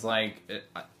either. I was like,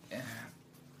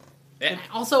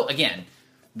 also, again,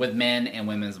 with men and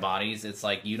women's bodies, it's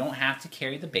like you don't have to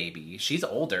carry the baby. She's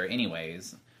older,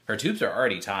 anyways. Her tubes are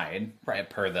already tied, right?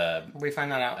 Per the we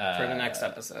find that out for the next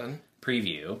episode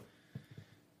preview.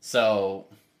 So,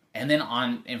 and then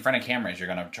in front of cameras, you're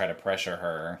gonna try to pressure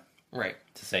her. Right.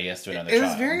 To say yes to another child. It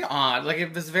was very odd. Like,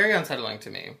 it was very unsettling to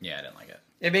me. Yeah, I didn't like it.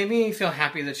 It made me feel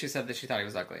happy that she said that she thought he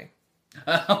was ugly.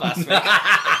 Last week.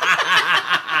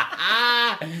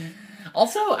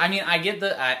 Also, I mean,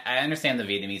 I understand the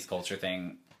Vietnamese culture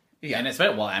thing. Yeah. And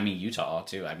especially, well, I mean, Utah,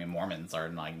 too. I mean, Mormons are,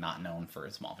 like, not known for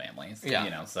small families. Yeah. You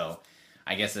know, so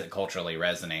I guess it culturally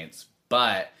resonates.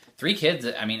 But 3 kids,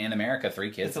 I mean, in America,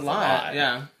 3 kids it's a lot.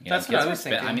 Yeah. That's what I was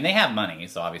thinking. I mean, they have money,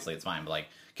 so obviously it's fine. But, like,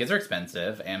 kids are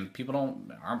expensive, and people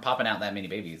aren't popping out that many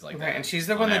babies like that. Right, and she's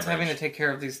the one that's having to take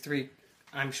care of these 3,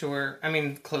 I'm sure, I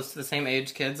mean, close to the same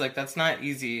age kids. Like, that's not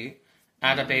easy.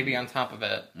 Add a baby on top of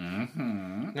it.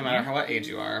 Mm-hmm. No matter what age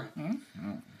you are.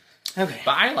 Mm-hmm. Okay.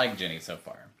 But I like Jenny so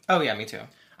far. Oh, yeah, me too.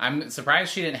 I'm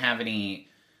surprised she didn't have any...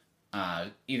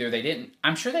 either they didn't...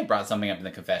 I'm sure they brought something up in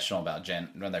the confessional about Jen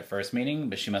when their first meeting,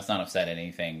 but she must not have said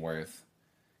anything worth...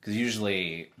 Because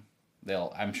usually...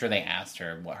 I'm sure they asked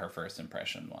her what her first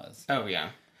impression was. Oh, yeah.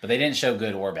 But they didn't show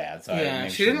good or bad. So yeah,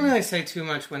 she didn't really say too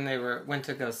much when they went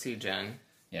to go see Jen.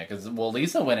 Yeah, because, well,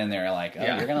 Lisa went in there like,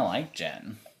 you're going to like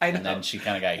Jen. I know. And then she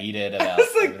kind of got heated about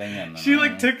everything. And she,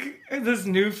 took this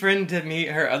new friend to meet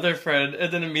her other friend,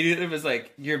 and then immediately was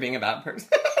like, you're being a bad person.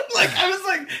 I was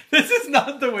like, this is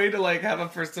not the way to, have a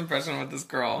first impression with this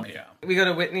girl. Yeah. We go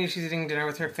to Whitney. She's eating dinner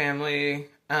with her family.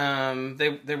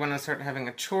 They want to start having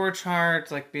a chore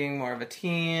chart, being more of a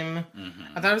team.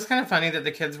 Mm-hmm. I thought it was kind of funny that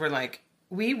the kids were like,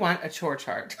 we want a chore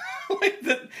chart.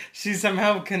 That she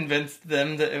somehow convinced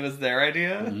them that it was their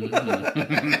idea.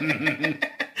 Mm-hmm.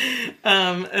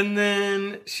 And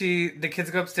then the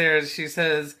kids go upstairs. She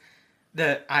says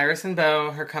that Iris and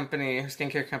Beau, her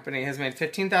skincare company, has made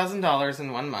 $15,000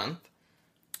 in 1 month.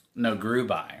 No, grew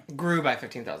by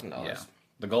 $15,000. Yeah.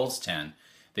 The goal's 10.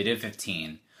 They did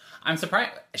 15. I'm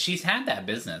surprised. She's had that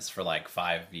business for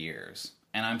 5 years.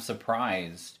 And I'm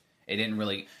surprised it didn't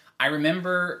really... I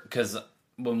remember, because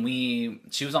when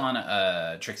she was on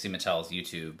Trixie Mattel's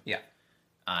YouTube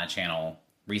channel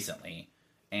recently.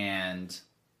 And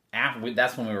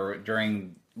that's when we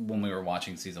were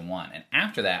watching season 1. And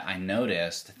after that, I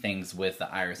noticed things with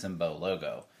the Iris and Beau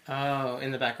logo. Oh,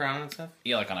 in the background and stuff?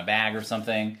 Yeah, on a bag or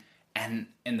something. And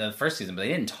in the first season, but they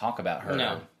didn't talk about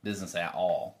her business at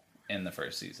all in the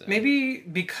first season. Maybe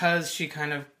because she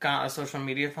kind of got a social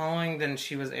media following, then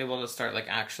she was able to start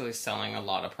actually selling a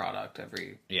lot of product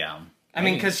every... Yeah. I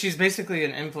mean, because she's basically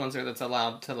an influencer that's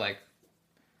allowed to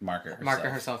market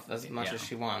herself as much as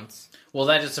she wants. Well,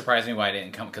 that just surprised me why I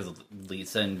didn't come, because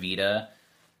Lisa and Vita,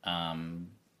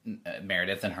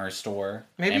 Meredith and her store,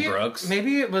 and Brooks.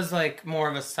 Maybe it was more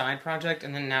of a side project,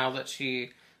 and then now that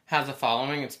she has a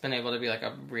following, it's been able to be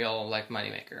a real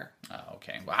moneymaker. Oh,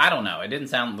 okay. Well, I don't know. It didn't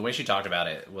sound, the way she talked about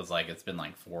it was it's been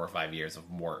 4 or 5 years of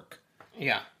work.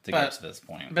 Yeah. To get to this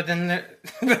point. But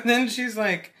then she's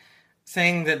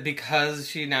saying that because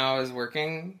she now is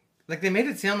working, they made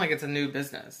it sound like it's a new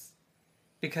business.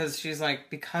 Because she's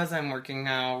because I'm working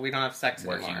now, we don't have sex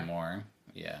anymore. Working more.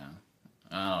 Yeah.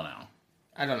 I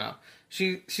don't know.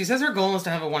 She says her goal is to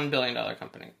have a $1 billion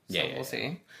company. So we'll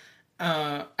see.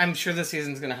 I'm sure this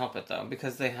season's going to help it, though,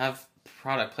 because they have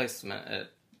product placement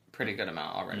at pretty good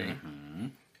amount already.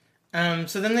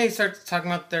 So then they start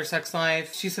talking about their sex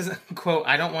life. She says, quote,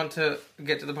 I don't want to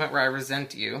get to the point where I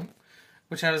resent you.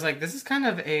 Which I was like, this is kind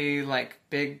of a, like,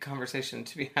 big conversation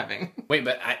to be having. Wait,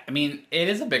 but I mean, it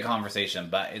is a big conversation,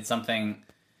 but it's something...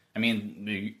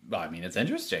 it's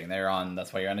interesting.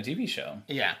 That's why you're on a TV show.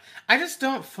 Yeah. I just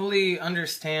don't fully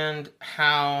understand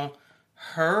how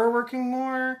her working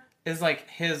more is, like,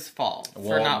 his fault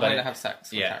for not wanting to have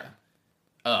sex with her.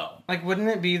 Oh. Like, wouldn't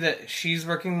it be that she's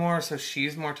working more, so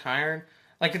she's more tired?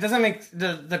 Like, it doesn't make...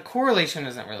 The correlation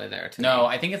isn't really there to me. No,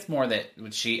 I think it's more that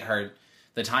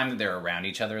the time that they're around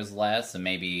each other is less, and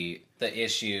maybe the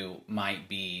issue might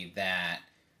be that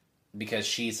because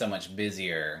she's so much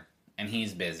busier and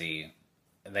he's busy,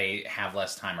 they have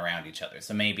less time around each other.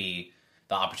 So maybe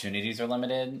the opportunities are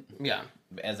limited. Yeah.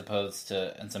 As opposed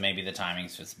to... And so maybe the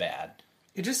timing's just bad.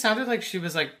 It just sounded like she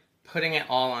was, like, putting it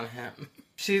all on him.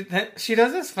 She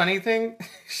does this funny thing.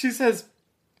 She says,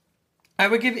 I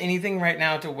would give anything right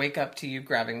now to wake up to you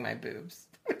grabbing my boobs.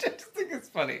 Which I just think is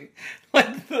funny.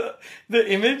 Like,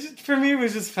 the image for me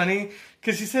was just funny.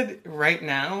 Because she said, right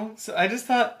now. So I just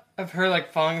thought of her,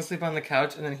 like, falling asleep on the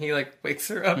couch. And then he, like, wakes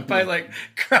her up by, like,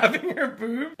 grabbing her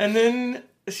boob. And then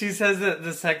she says that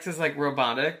the sex is, like,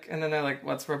 robotic. And then they're like,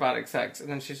 what's robotic sex? And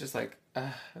then she's just, like,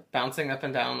 bouncing up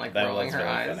and down, like, rolling her really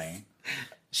eyes. Funny.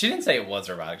 She didn't say it was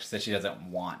robotic. She said she doesn't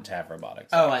want to have robotic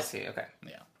sex. Oh, I see. Okay.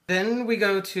 Yeah. Then we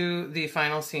go to the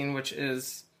final scene, which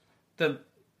is the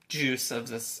juice of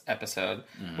this episode.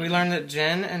 Mm-hmm. We learn that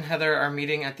Jen and Heather are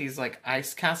meeting at these, like,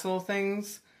 ice castle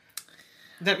things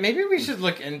that maybe we should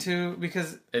look into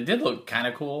because... It did look kind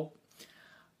of cool.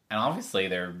 And obviously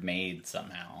they're made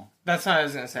somehow. That's what I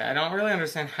was going to say. I don't really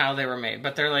understand how they were made,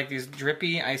 but they're like these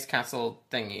drippy ice castle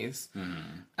thingies.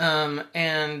 Mm-hmm.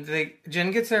 And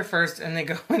Jen gets there first, and they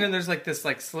go in, and there's like this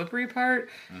like slippery part.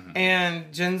 Mm-hmm.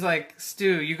 And Jen's like,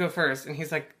 Stu, you go first. And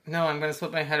he's like, no, I'm going to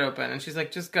split my head open. And she's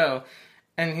like, just go.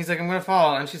 And he's like, I'm going to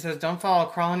fall. And she says, don't fall.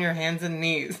 Crawl on your hands and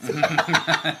knees.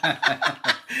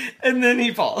 And then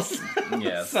he falls.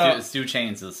 Yeah, so, Stu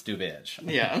Chains is Stu bitch.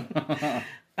 Yeah.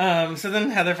 So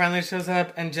then Heather finally shows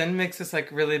up, and Jen makes this,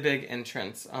 like, really big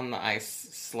entrance on the ice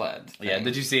sled thing. Yeah,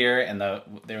 did you see her? And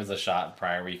there was a shot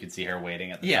prior where you could see her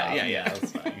waiting at the top. Yeah, that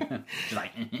was funny. She's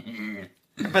like...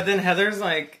 But then Heather's,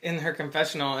 like, in her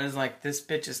confessional is like, this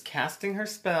bitch is casting her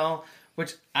spell,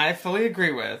 which I fully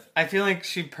agree with. I feel like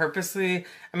she purposely...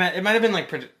 I mean, it might have been,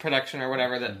 like, production or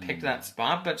whatever that picked that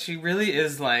spot, but she really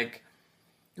is, like...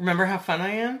 Remember how fun I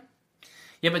am?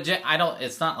 Yeah, but Jen, I don't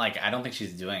think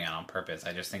she's doing it on purpose.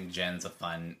 I just think Jen's a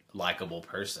fun, likable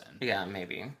person. Yeah,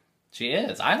 maybe. She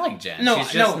is. I like Jen. No,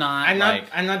 she's just not.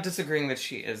 I'm not disagreeing that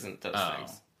she isn't those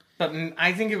things. But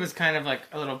I think it was kind of like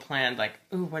a little planned, like,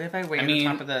 ooh, what if I wait on the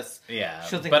top of this? Yeah,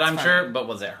 she'll think but it's I'm fun. sure. But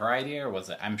was it her idea, or was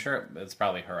it? I'm sure it's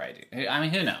probably her idea. I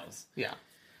mean, who knows? Yeah.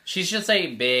 She's just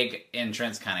a big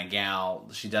entrance kind of gal.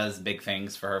 She does big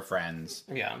things for her friends.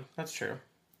 Yeah, that's true.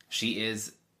 She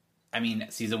is. I mean,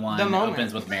 season 1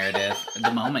 opens with Meredith.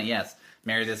 The moment, yes.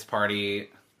 Meredith's party,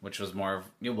 which was more of...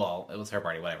 Well, it was her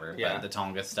party, whatever. Yeah. But the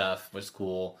Tonga stuff was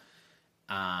cool.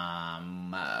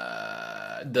 When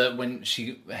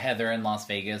Heather in Las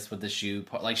Vegas with the shoe...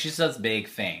 Like, she does big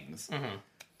things. Mm-hmm.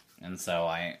 And so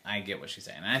I get what she's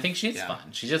saying. And I think she's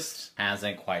fun. She just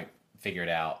hasn't quite figured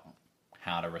out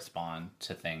how to respond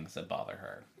to things that bother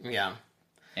her. Yeah.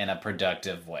 In a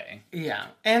productive way. Yeah.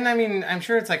 And I mean, I'm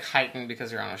sure it's like heightened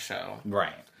because you're on a show.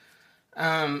 Right.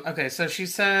 Okay, so she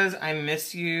says, I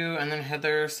miss you. And then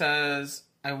Heather says,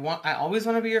 I always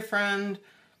want to be your friend.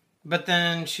 But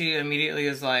then she immediately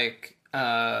is like,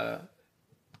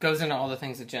 goes into all the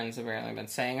things that Jen's apparently been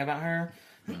saying about her.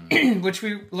 Which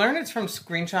we learn it's from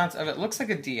screenshots of it. Looks like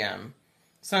a DM.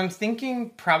 So I'm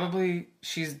thinking probably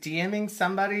she's DMing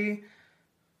somebody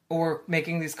or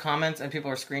making these comments and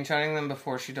people are screenshotting them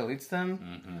before she deletes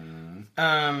them.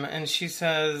 Mm-hmm. And she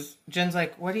says, Jen's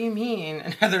like, what do you mean?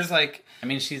 And Heather's like... I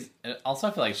mean, I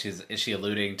feel like is she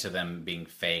alluding to them being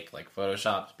fake, like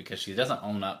photoshopped? Because she doesn't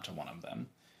own up to one of them.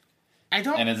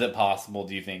 And is it possible,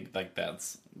 do you think, like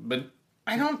that's... But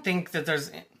I don't think that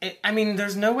there's...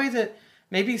 there's no way that...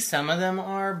 Maybe some of them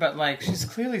are, but like she's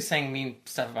clearly saying mean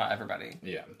stuff about everybody.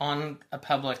 Yeah. On a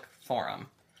public forum.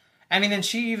 I mean, and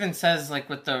she even says, like,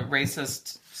 with the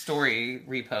racist story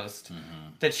repost,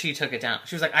 that she took it down.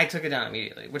 She was like, I took it down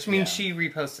immediately, which means she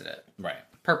reposted it. Right.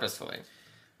 Purposefully.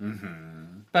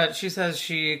 Mm-hmm. But she says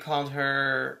she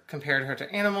compared her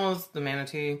to animals, the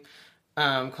manatee,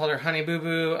 called her honey boo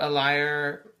boo, a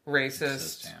liar,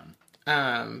 racist.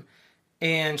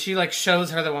 And she, like,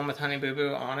 shows her the one with honey boo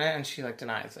boo on it, and she, like,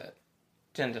 denies it.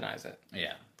 Jen denies it.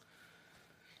 Yeah.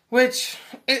 Which,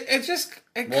 but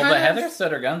Heather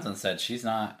stood her guns and said she's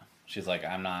not She's like,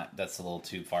 I'm not, that's a little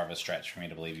too far of a stretch for me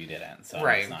to believe you didn't. So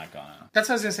Right. I'm just not gonna. That's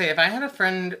what I was going to say. If I had a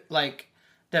friend, like,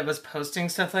 that was posting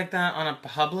stuff like that on a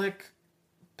public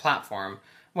platform,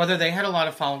 whether they had a lot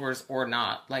of followers or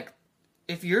not, like,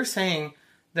 if you're saying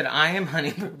that I am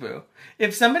Honey Boo Boo,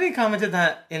 if somebody commented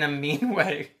that in a mean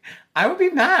way, I would be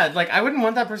mad. Like, I wouldn't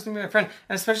want that person to be my friend,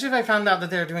 and especially if I found out that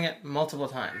they were doing it multiple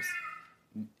times.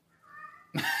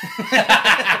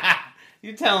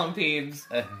 You tell them, Peebs.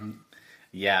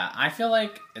 Yeah, I feel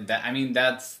like that. I mean,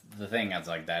 that's the thing. It's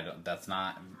like that. That's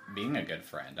not being a good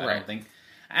friend. I don't think.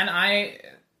 And I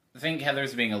think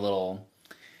Heather's being a little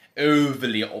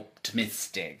overly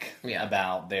optimistic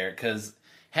about because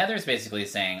Heather's basically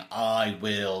saying, "I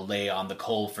will lay on the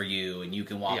coal for you, and you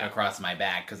can walk across my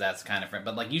back," because that's the kind of friend.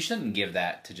 But like, you shouldn't give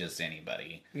that to just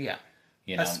anybody. Yeah.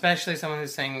 You know? Especially someone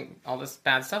who's saying all this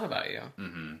bad stuff about you.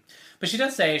 Mm-hmm. But she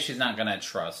does say she's not going to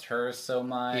trust her so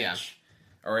much. Yeah.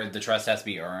 Or the trust has to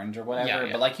be earned or whatever. Yeah,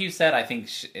 yeah. But like you said, I think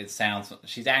it sounds...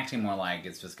 She's acting more like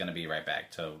it's just going to be right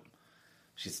back to...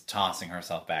 She's tossing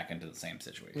herself back into the same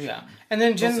situation. Yeah. And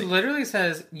then Jen literally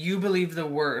says, you believe the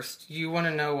worst. You want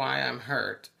to know why I'm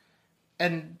hurt.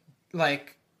 And,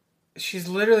 like, she's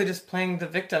literally just playing the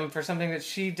victim for something that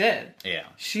she did. Yeah.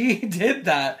 She did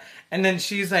that. And then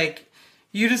she's like,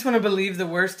 you just want to believe the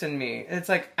worst in me. It's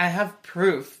like, I have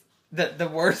proof that the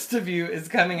worst of you is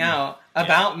coming out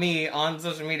about me on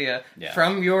social media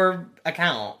from your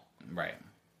account. Right.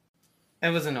 It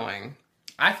was annoying.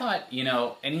 I thought,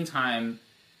 anytime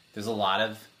there's a lot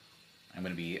of... I'm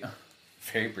going to be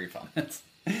very brief on this.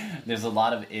 There's a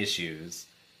lot of issues,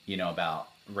 about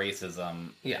racism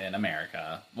in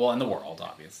America. Well, in the world,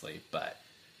 obviously. But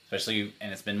especially...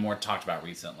 And it's been more talked about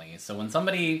recently. So when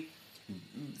somebody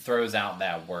throws out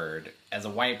that word, as a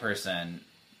white person,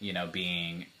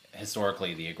 being...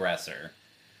 historically the aggressor,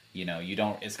 you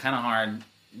don't, it's kind of hard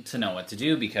to know what to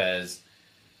do because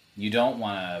you don't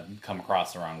want to come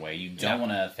across the wrong way. You don't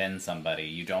want to offend somebody.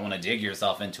 You don't want to dig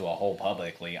yourself into a hole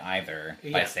publicly either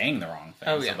by saying the wrong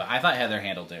thing. But I thought Heather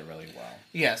handled it really well.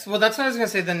 Yes. Well, that's what I was going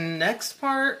to say. The next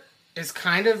part is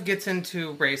kind of gets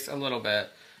into race a little bit.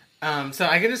 So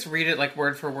I can just read it like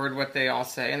word for word what they all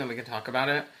say and then we can talk about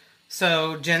it.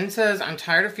 So Jen says, I'm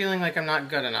tired of feeling like I'm not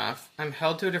good enough. I'm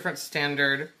held to a different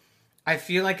standard. I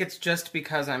feel like it's just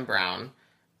because I'm brown.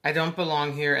 I don't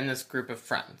belong here in this group of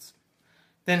friends.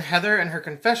 Then Heather in her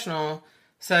confessional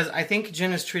says, I think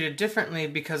Jen is treated differently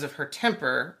because of her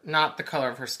temper, not the color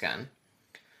of her skin.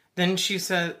 Then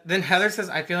Heather says,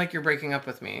 I feel like you're breaking up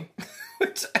with me.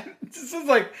 Which, this is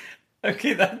like,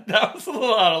 okay, that was a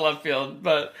little out of left field,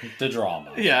 but... The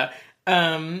drama. Yeah.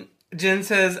 Jen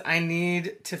says, I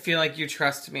need to feel like you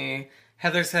trust me.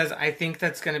 Heather says, I think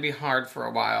that's going to be hard for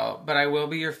a while, but I will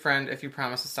be your friend if you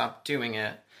promise to stop doing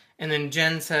it. And then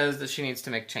Jen says that she needs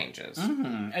to make changes.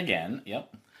 Mm-hmm. Again,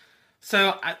 yep.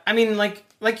 So, I mean, like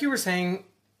you were saying,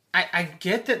 I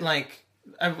get that, like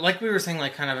we were saying,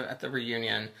 like, kind of at the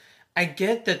reunion, I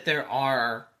get that there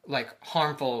are, like,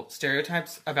 harmful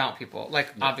stereotypes about people,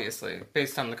 like, obviously,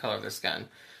 based on the color of their skin.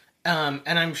 And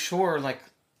I'm sure, like,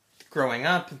 growing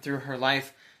up and through her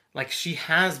life, like, she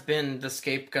has been the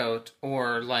scapegoat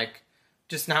or, like,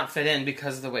 just not fit in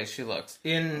because of the way she looks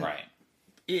in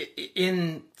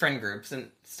friend groups and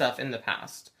stuff in the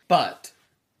past. But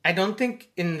I don't think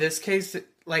in this case,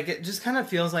 like, it just kind of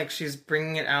feels like she's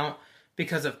bringing it out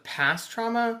because of past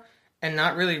trauma and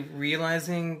not really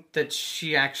realizing that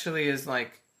she actually is,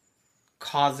 like,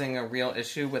 causing a real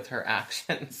issue with her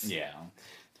actions. Yeah.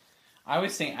 I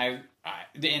always think,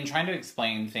 in trying to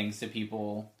explain things to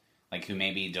people... like, who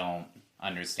maybe don't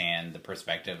understand the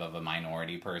perspective of a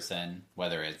minority person,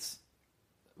 whether it's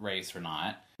race or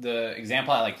not. The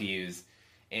example I like to use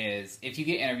is if you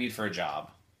get interviewed for a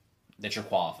job that you're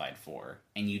qualified for,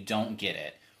 and you don't get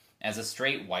it, as a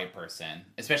straight white person,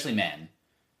 especially men,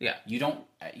 you don't,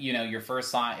 your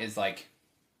first thought is like,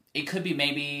 it could be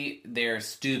maybe they're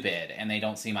stupid and they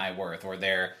don't see my worth,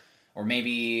 or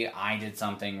maybe I did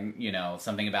something,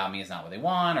 something about me is not what they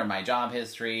want, or my job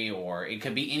history, or it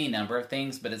could be any number of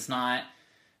things, but it's not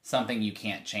something you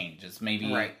can't change. It's maybe,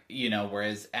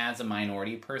 whereas as a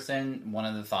minority person, one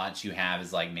of the thoughts you have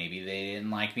is like, maybe they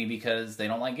didn't like me because they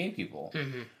don't like gay people.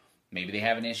 Mm-hmm. Maybe they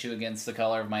have an issue against the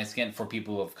color of my skin for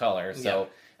people of color. So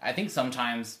I think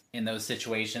sometimes in those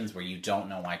situations where you don't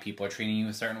know why people are treating you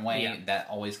a certain way, that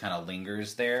always kind of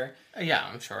lingers there. Yeah,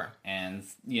 I'm sure. And,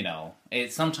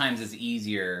 it sometimes is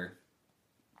easier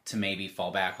to maybe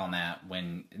fall back on that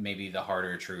when maybe the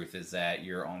harder truth is that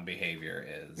your own behavior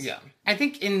is... Yeah. I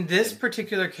think in this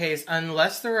particular case,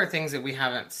 unless there are things that we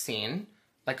haven't seen,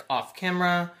 like off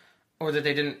camera, or that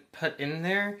they didn't put in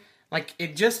there, Like,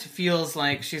 it just feels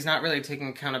like she's not really taking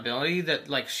accountability that,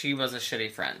 like, she was a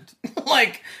shitty friend.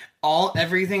 Like,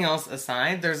 everything else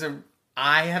aside,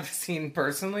 I have seen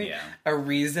personally a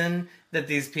reason that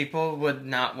these people would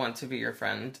not want to be your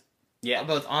friend. Yeah.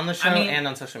 Both on the show and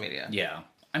on social media. Yeah.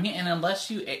 I mean, and unless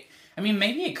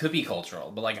maybe it could be cultural,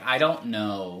 but, like, I don't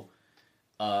know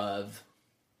of,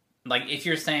 like,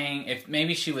 if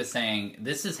maybe she was saying,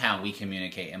 this is how we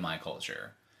communicate in my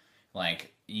culture.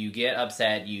 Like, you get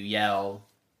upset, you yell,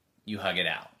 you hug it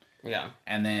out. Yeah.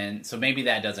 And then, so maybe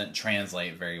that doesn't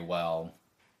translate very well,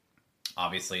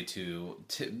 obviously, to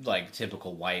like,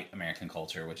 typical white American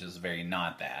culture, which is very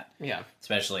not that. Yeah.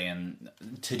 Especially in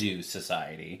to-do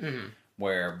society,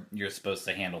 where you're supposed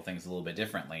to handle things a little bit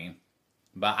differently.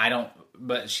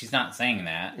 But she's not saying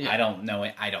that. Yeah. I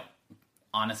don't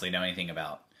honestly know anything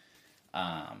about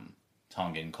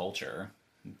Tongan culture,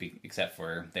 except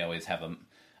for they always have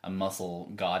a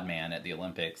muscle god man at the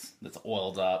Olympics that's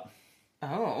oiled up.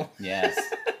 Oh. Yes.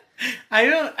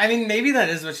 I mean, maybe that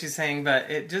is what she's saying, but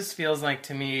it just feels like,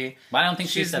 to me, but I don't think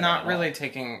she's not really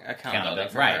taking accountability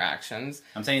for her actions.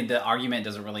 I'm saying the argument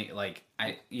doesn't really, like,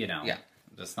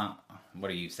 just not,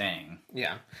 what are you saying?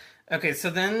 Yeah. Okay,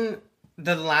 so then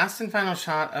the last and final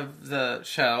shot of the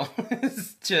show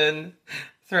is Jen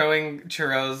throwing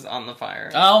churros on the fire.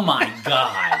 Oh my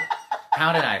god.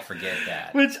 How did I forget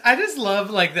that? Which I just love,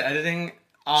 like, the editing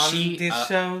on these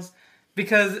shows,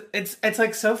 because it's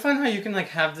like so fun how you can, like,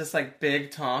 have this, like, big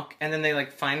talk and then they,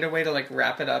 like, find a way to, like,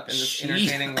 wrap it up in this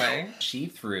entertaining way. She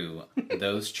threw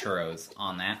those churros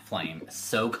on that flame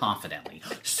so confidently,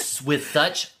 with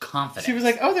such confidence. She was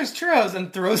like, "Oh, there's churros,"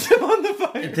 and throws them on the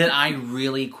fire. That I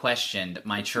really questioned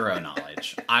my churro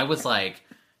knowledge. I was like,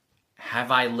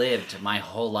 have I lived my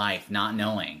whole life not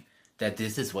knowing that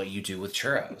this is what you do with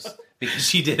churros? Because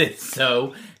she did it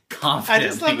so confidently. I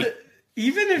just love it.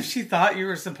 Even if she thought you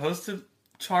were supposed to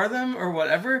char them or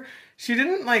whatever, she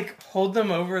didn't, like, hold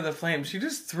them over the flame. She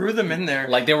just threw them in there.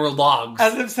 Like they were logs.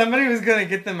 As if somebody was going to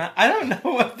get them out. I don't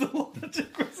know what the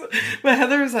logic was. But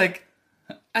Heather was like,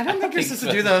 I don't think you're supposed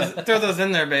to do those. Throw those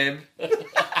in there, babe.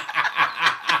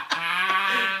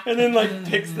 And then, like,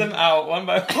 picks them out one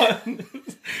by one.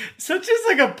 So it's just,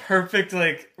 like, a perfect,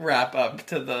 like, wrap up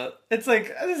to the... It's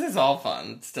like, this is all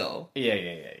fun still.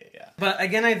 Yeah. But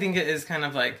again, I think it is kind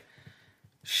of, like,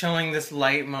 showing this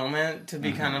light moment to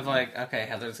be kind of like, okay,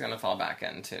 Heather's going to fall back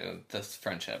into this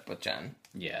friendship with Jen.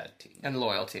 Yeah. And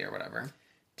loyalty or whatever.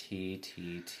 T.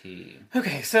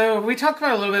 Okay, so we talked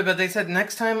about it a little bit, but they said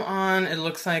next time on, it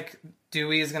looks like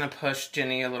Dewey is going to push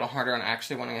Ginny a little harder on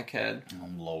actually wanting a kid. Oh,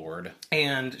 Lord.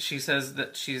 And she says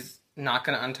that she's not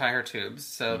going to untie her tubes,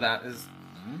 so that is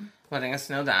letting us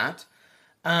know that.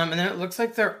 And then it looks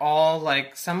like they're all,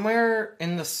 like, somewhere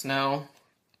in the snow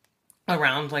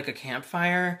around, like, a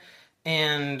campfire,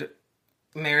 and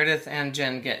Meredith and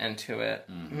Jen get into it.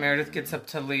 Meredith gets up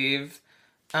to leave.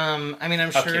 I mean,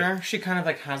 I'm sure she kind of,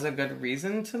 like, has a good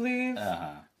reason to leave.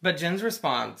 But Jen's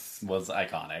response was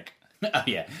iconic. Oh,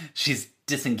 yeah. She's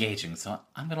disengaging, so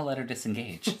I'm going to let her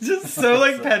disengage. Just so,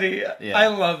 like, petty. Yeah. I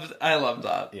love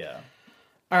that. Yeah.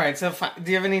 All right, so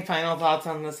do you have any final thoughts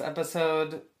on this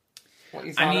episode? What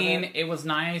you thought of it? It was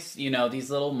nice, these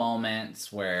little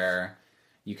moments where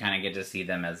you kind of get to see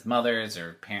them as mothers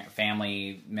or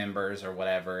family members or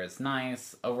whatever. It's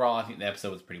nice. Overall, I think the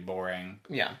episode was pretty boring.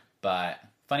 Yeah. But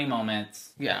funny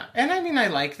moments. Yeah. And I mean, I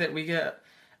like that we get...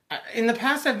 In the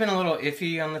past, I've been a little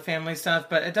iffy on the family stuff,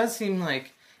 but it does seem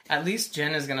like at least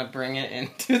Jen is going to bring it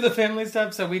into the family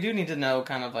stuff, so we do need to know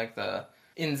kind of like the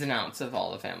ins and outs of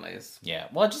all the families. Yeah.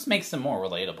 Well, it just makes them more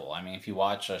relatable. I mean, if you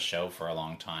watch a show for a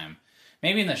long time,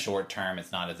 maybe in the short term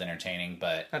it's not as entertaining,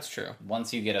 but... That's true.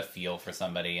 Once you get a feel for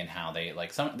somebody and how they...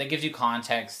 that gives you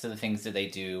context to the things that they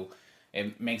do.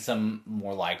 It makes them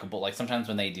more likable. Like, sometimes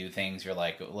when they do things, you're,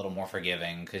 like, a little more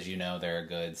forgiving because you know they're a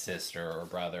good sister or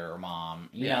brother or mom.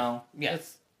 You know? Yeah.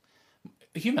 It's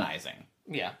humanizing.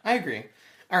 Yeah, I agree.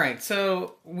 All right,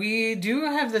 so we do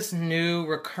have this new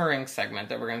recurring segment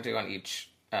that we're going to do on each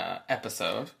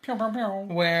episode.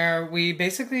 Where we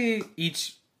basically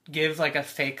each give, like, a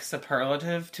fake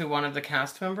superlative to one of the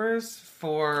cast members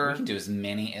for... We can do as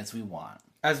many as we want.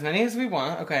 As many as we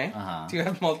want, okay. Uh-huh. Do you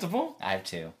have multiple? I have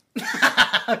two.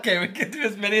 Okay, we can do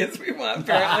as many as we want,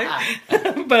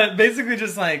 apparently. But basically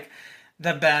just, like,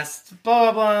 the best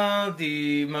blah, blah, blah,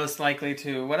 the most likely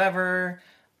to whatever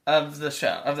of the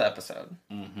show, of the episode.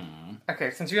 Mm-hmm.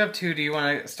 Okay, since you have two, do you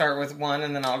want to start with one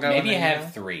and then I'll go? Maybe I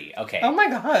have three. Okay. Oh my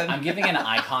god. I'm giving an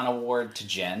icon award to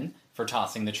Jen for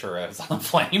tossing the churros on the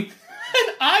flame.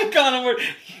 An icon award.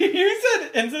 You said,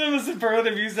 instead of a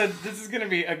superlative, you said this is going to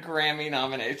be a Grammy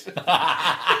nomination.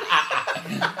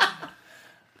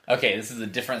 Okay, this is a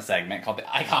different segment called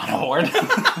the Icon Award.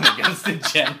 It goes to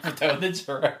Jen for throwing the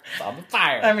churros on the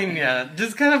fire. I mean, yeah,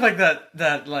 just kind of like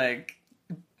that like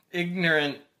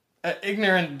ignorant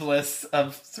bliss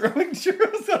of throwing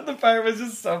churros on the fire was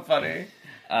just so funny.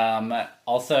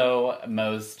 Also,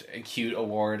 most cute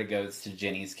award goes to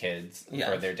Jenny's kids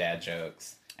for their dad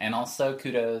jokes. And also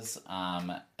kudos,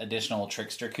 additional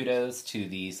trickster kudos to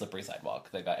the slippery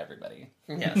sidewalk that got everybody.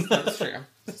 Yes, that's true.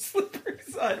 The slippery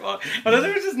sidewalk. But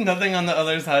there was just nothing on the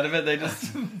other side of it. They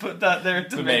just put that there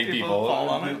to make people fall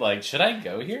on it. Like, should I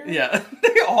go here? Yeah.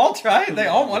 They all tried. They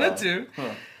all wanted to.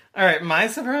 Huh. All right, my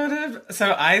superlative.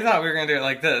 So I thought we were going to do it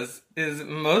like this. Is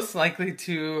most likely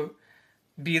to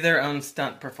be their own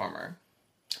stunt performer.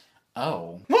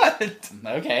 Oh. What?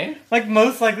 Okay. Like,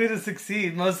 most likely to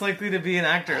succeed, most likely to be an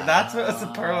actor. That's what a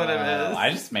superlative is. I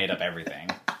just made up everything.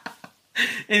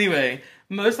 Anyway,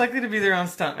 most likely to be their own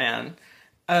stuntman.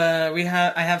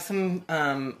 I have some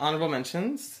honorable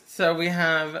mentions. So we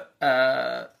have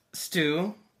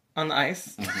Stu on the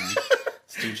ice. Mm-hmm.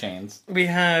 Stu Chains. We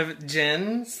have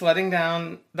Jen sledding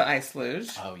down the ice luge.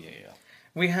 Oh, yeah.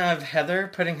 We have Heather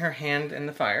putting her hand in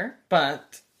the fire.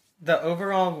 But the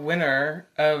overall winner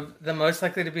of the most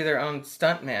likely to be their own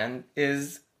stuntman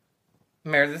is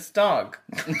Meredith's dog.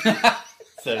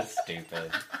 So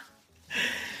stupid.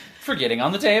 Forgetting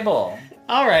on the table.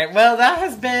 All right, well, that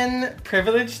has been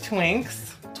Privileged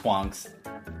Twinks. Twonks.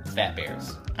 Fat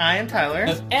Bears. I am Tyler.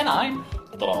 And I'm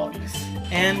the Lobbies.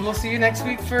 And we'll see you next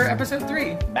week for episode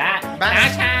 3. Bye.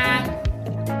 Bye.